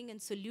solving and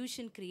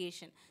solution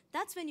creation.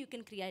 That's when you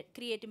can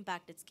create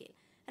impact at scale.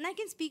 And I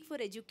can speak for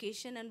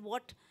education and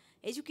what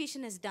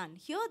education has done.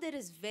 Here there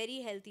is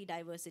very healthy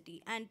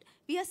diversity, and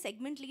we are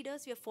segment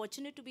leaders. We are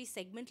fortunate to be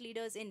segment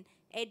leaders in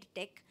ed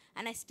tech,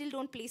 and I still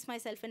don't place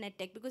myself in ed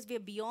tech because we are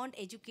beyond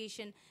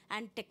education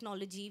and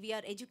technology. We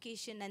are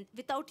education and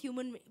with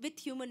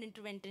human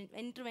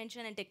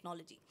intervention and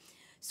technology.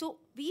 So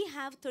we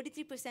have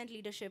 33%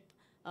 leadership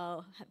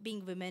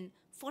being women,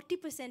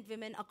 40%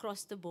 women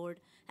across the board,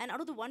 and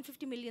out of the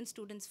 150 million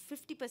students,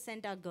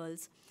 50% are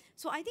girls.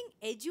 So I think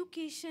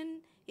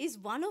education is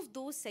one of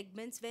those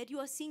segments where you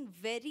are seeing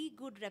very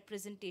good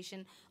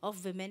representation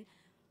of women,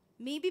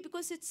 maybe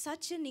because it's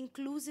such an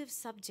inclusive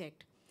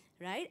subject,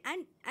 right?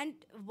 And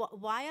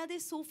why are there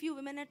so few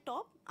women at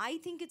top? I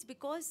think it's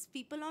because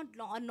people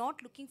are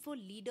not looking for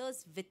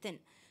leaders within.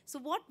 So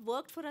what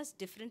worked for us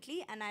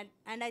differently, and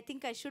I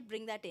think I should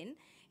bring that in,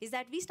 is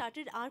that we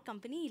started our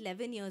company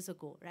 11 years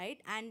ago, right?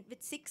 And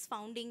with 6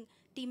 founding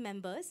team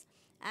members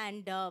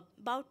and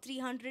about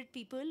 300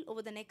 people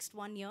over the next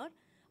 1 year.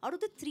 Out of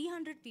the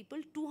 300 people,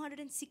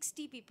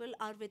 260 people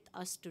are with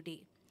us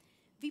today.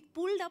 We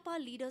pulled up our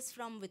leaders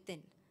from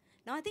within.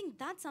 Now, I think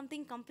that's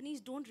something companies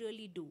don't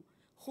really do,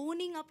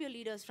 honing up your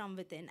leaders from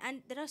within.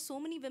 And there are so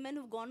many women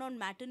who've gone on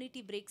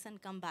maternity breaks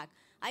and come back.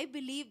 I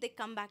believe they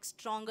come back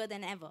stronger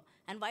than ever.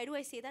 And why do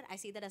I say that? I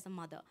say that as a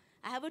mother.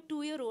 I have a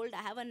 2-year-old,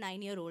 I have a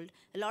 9-year-old.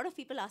 A lot of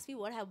people ask me,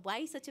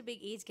 why such a big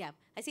age gap?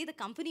 I say the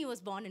company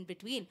was born in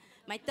between.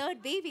 My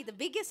third baby, the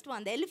biggest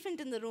one, the elephant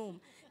in the room.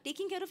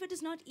 Taking care of it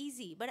is not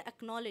easy, but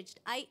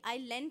acknowledged. I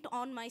lent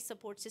on my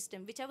support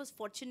system, which I was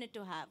fortunate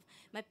to have.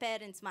 My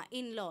parents, my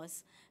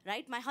in-laws,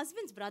 right? My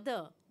husband's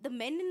brother. The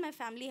men in my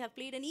family have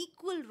played an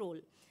equal role.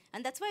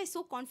 And that's why I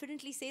so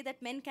confidently say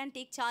that men can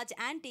take charge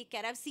and take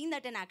care. I've seen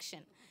that in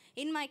action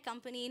in my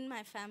company, in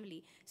my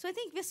family. So I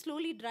think we're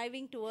slowly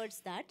driving towards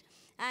that.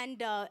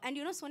 And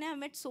you know, Sonia, I've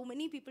met so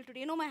many people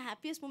today. You know, my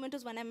happiest moment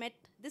was when I met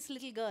this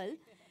little girl.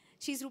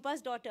 She's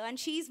Rupa's daughter, and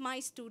she's my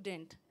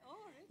student. Oh,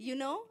 really? You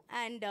know,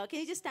 and can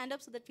you just stand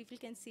up so that people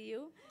can see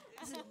you?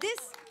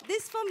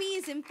 This for me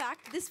is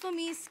impact. This for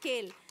me is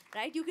scale.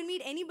 Right? You can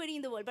meet anybody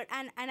in the world, but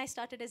and I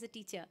started as a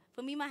teacher.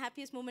 For me, my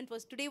happiest moment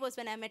was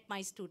when I met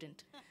my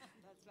student.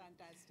 That's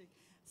fantastic.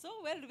 So,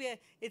 well,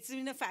 it's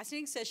been a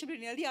fascinating session. We're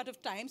nearly out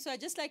of time. So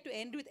I'd just like to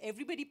end with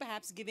everybody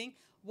perhaps giving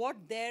what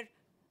their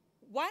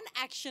one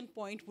action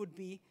point would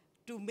be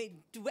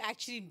to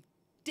actually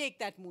take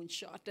that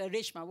moonshot.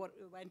 Reshma, why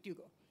don't you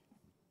go?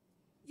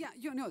 Yeah,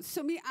 you know,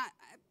 so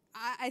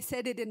I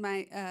said it in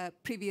my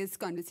previous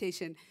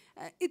conversation.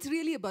 It's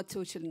really about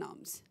social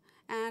norms.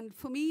 And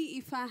for me,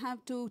 if I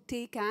have to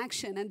take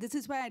action, and this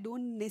is why I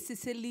don't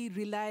necessarily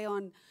rely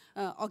on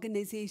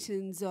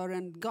organizations or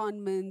on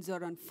governments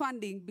or on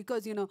funding,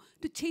 because, you know,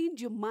 to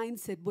change your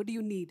mindset, what do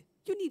you need?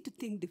 You need to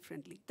think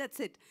differently. That's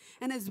it.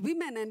 And as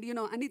women, and, you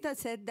know, Anita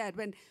said that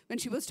when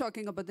she was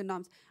talking about the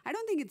norms, I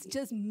don't think it's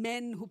just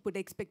men who put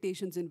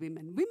expectations on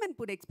women. Women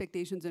put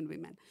expectations on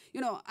women.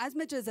 You know, as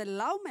much as I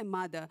love my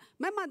mother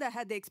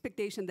had the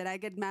expectation that I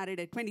get married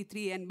at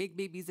 23 and make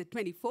babies at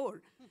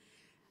 24.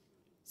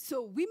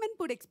 So women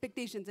put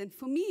expectations, and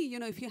for me, you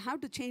know, if you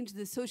have to change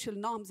the social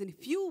norms, and if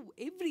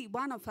every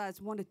one of us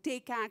want to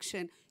take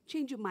action,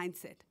 change your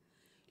mindset.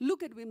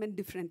 Look at women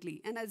differently.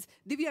 And as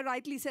Divya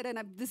rightly said, and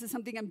this is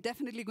something I'm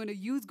definitely going to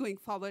use going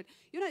forward,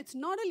 you know, it's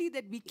not only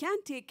that we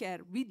can take care,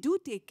 we do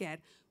take care,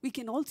 we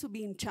can also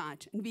be in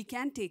charge, and we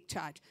can take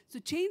charge. So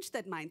change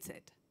that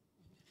mindset.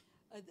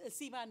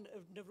 Seema and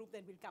Navroop,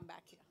 then we'll come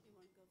back here. You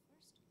want to go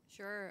first?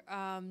 Sure.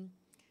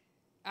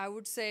 I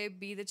would say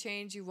be the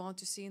change you want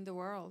to see in the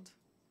world.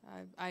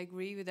 I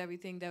agree with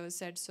everything that was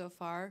said so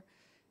far.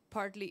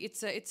 Partly,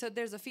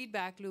 there's a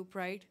feedback loop,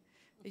 right?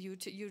 You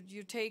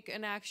take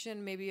an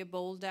action, maybe a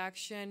bold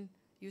action,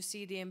 you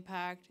see the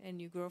impact,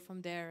 and you grow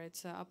from there.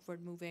 It's an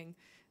upward moving,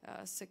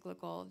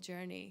 cyclical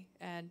journey,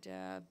 and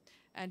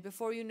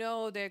before you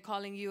know, they're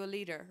calling you a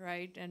leader,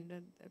 right? And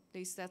at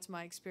least that's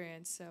my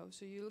experience.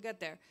 So you'll get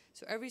there.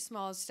 So every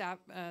small step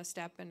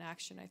in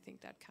action, I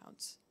think that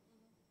counts.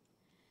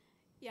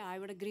 Yeah, I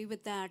would agree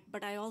with that.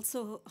 But I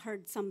also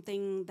heard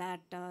something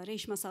that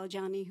Reshma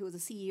Saujani, who is the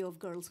CEO of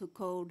Girls Who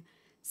Code,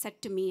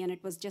 said to me, and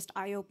it was just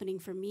eye-opening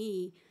for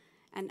me.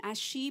 And as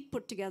she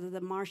put together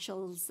the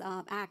Marshall's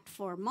Act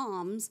for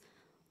moms,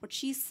 what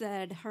she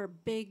said, her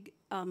big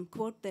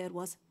quote there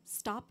was,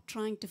 "Stop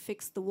trying to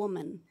fix the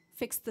woman,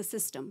 fix the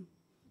system."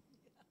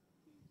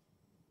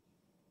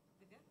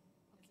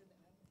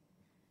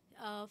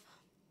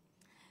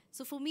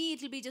 So for me,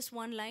 it'll be just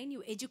one line.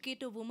 You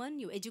educate a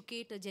woman, you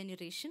educate a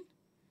generation.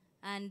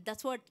 And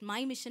that's what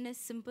my mission is,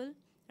 simple,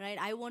 right?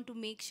 I want to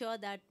make sure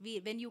that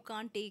when you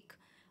can't take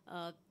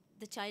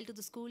the child to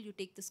the school, you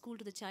take the school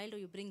to the child, or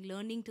you bring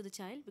learning to the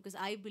child, because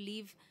I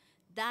believe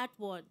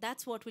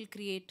that's what will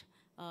create,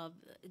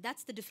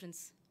 that's the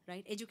difference,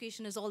 right?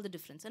 Education is all the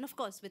difference. And of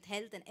course, with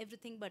health and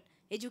everything, but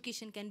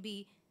education can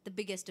be the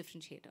biggest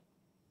differentiator.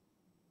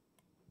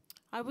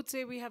 I would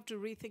say we have to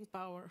rethink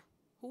power.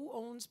 Who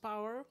owns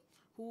power?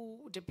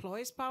 Who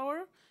deploys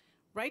power?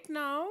 Right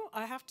now,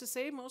 I have to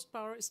say most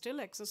power is still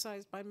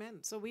exercised by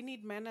men. So we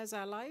need men as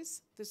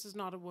allies. This is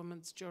not a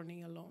woman's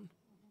journey alone.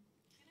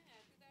 Can I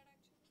add to that,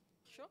 actually?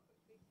 Sure.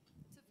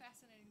 It's a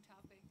fascinating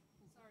topic.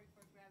 Sorry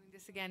for grabbing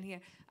this again here.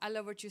 I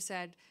love what you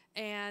said.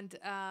 And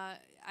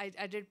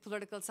I did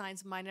political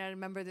science minor. I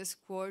remember this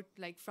quote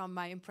like from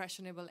my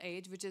impressionable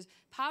age, which is,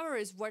 power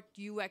is what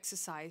you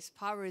exercise.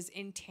 Power is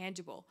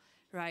intangible,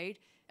 right?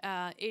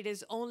 It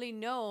is only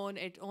known,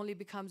 it only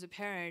becomes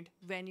apparent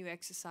when you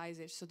exercise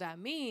it. So that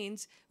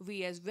means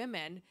we as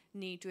women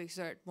need to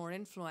exert more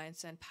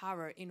influence and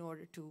power in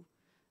order to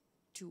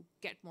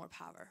get more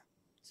power.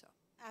 So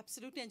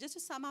Absolutely. And just to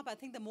sum up, I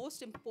think the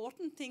most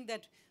important thing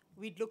that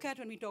we look at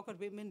when we talk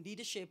about women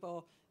leadership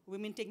or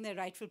women taking their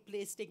rightful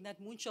place, taking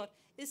that moonshot,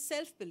 is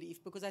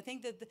self-belief. Because I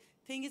think that the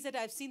thing is that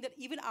I've seen that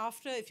even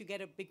after, if you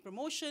get a big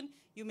promotion,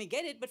 you may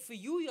get it, but for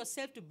you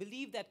yourself to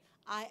believe that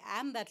I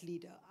am that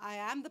leader, I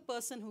am the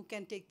person who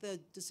can take the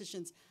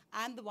decisions,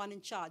 I'm the one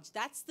in charge.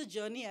 That's the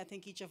journey I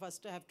think each of us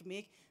have to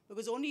make,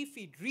 because only if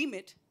we dream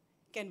it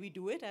can we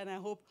do it. And I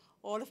hope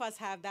all of us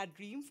have that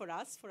dream for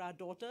us, for our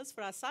daughters,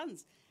 for our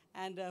sons,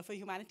 and for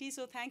humanity.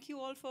 So thank you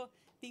all for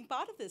being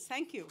part of this.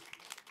 Thank you.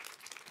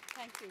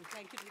 Thank you.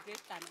 Thank you to the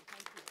great panel.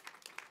 Thank you.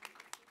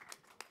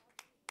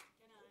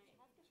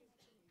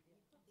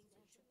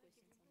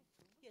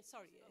 Yes,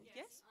 sorry.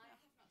 Yes? I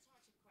have not so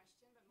much a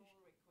question, but more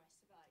a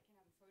request if I can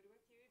have a photo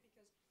with you,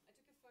 because I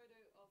took a photo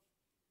of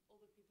all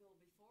the people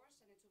before,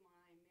 sent it to my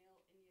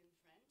male Indian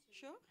friend who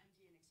Sure.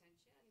 MD in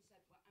Accenture, and he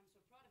said, well, I'm so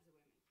proud of the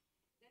women.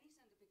 Then he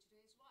sent a picture to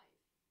his wife.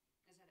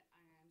 I said,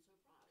 I am so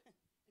proud.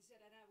 I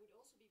said, and I would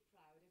also be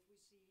proud if we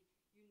see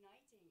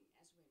uniting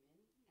as women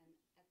and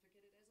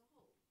advocate it as a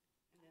whole.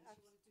 And then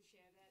she wanted to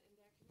share that in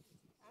their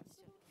community.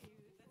 Absolutely.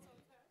 Let's all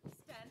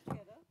stand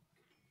together.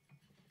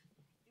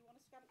 Do you want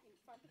us to come in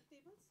front of the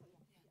tables? So,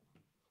 yeah.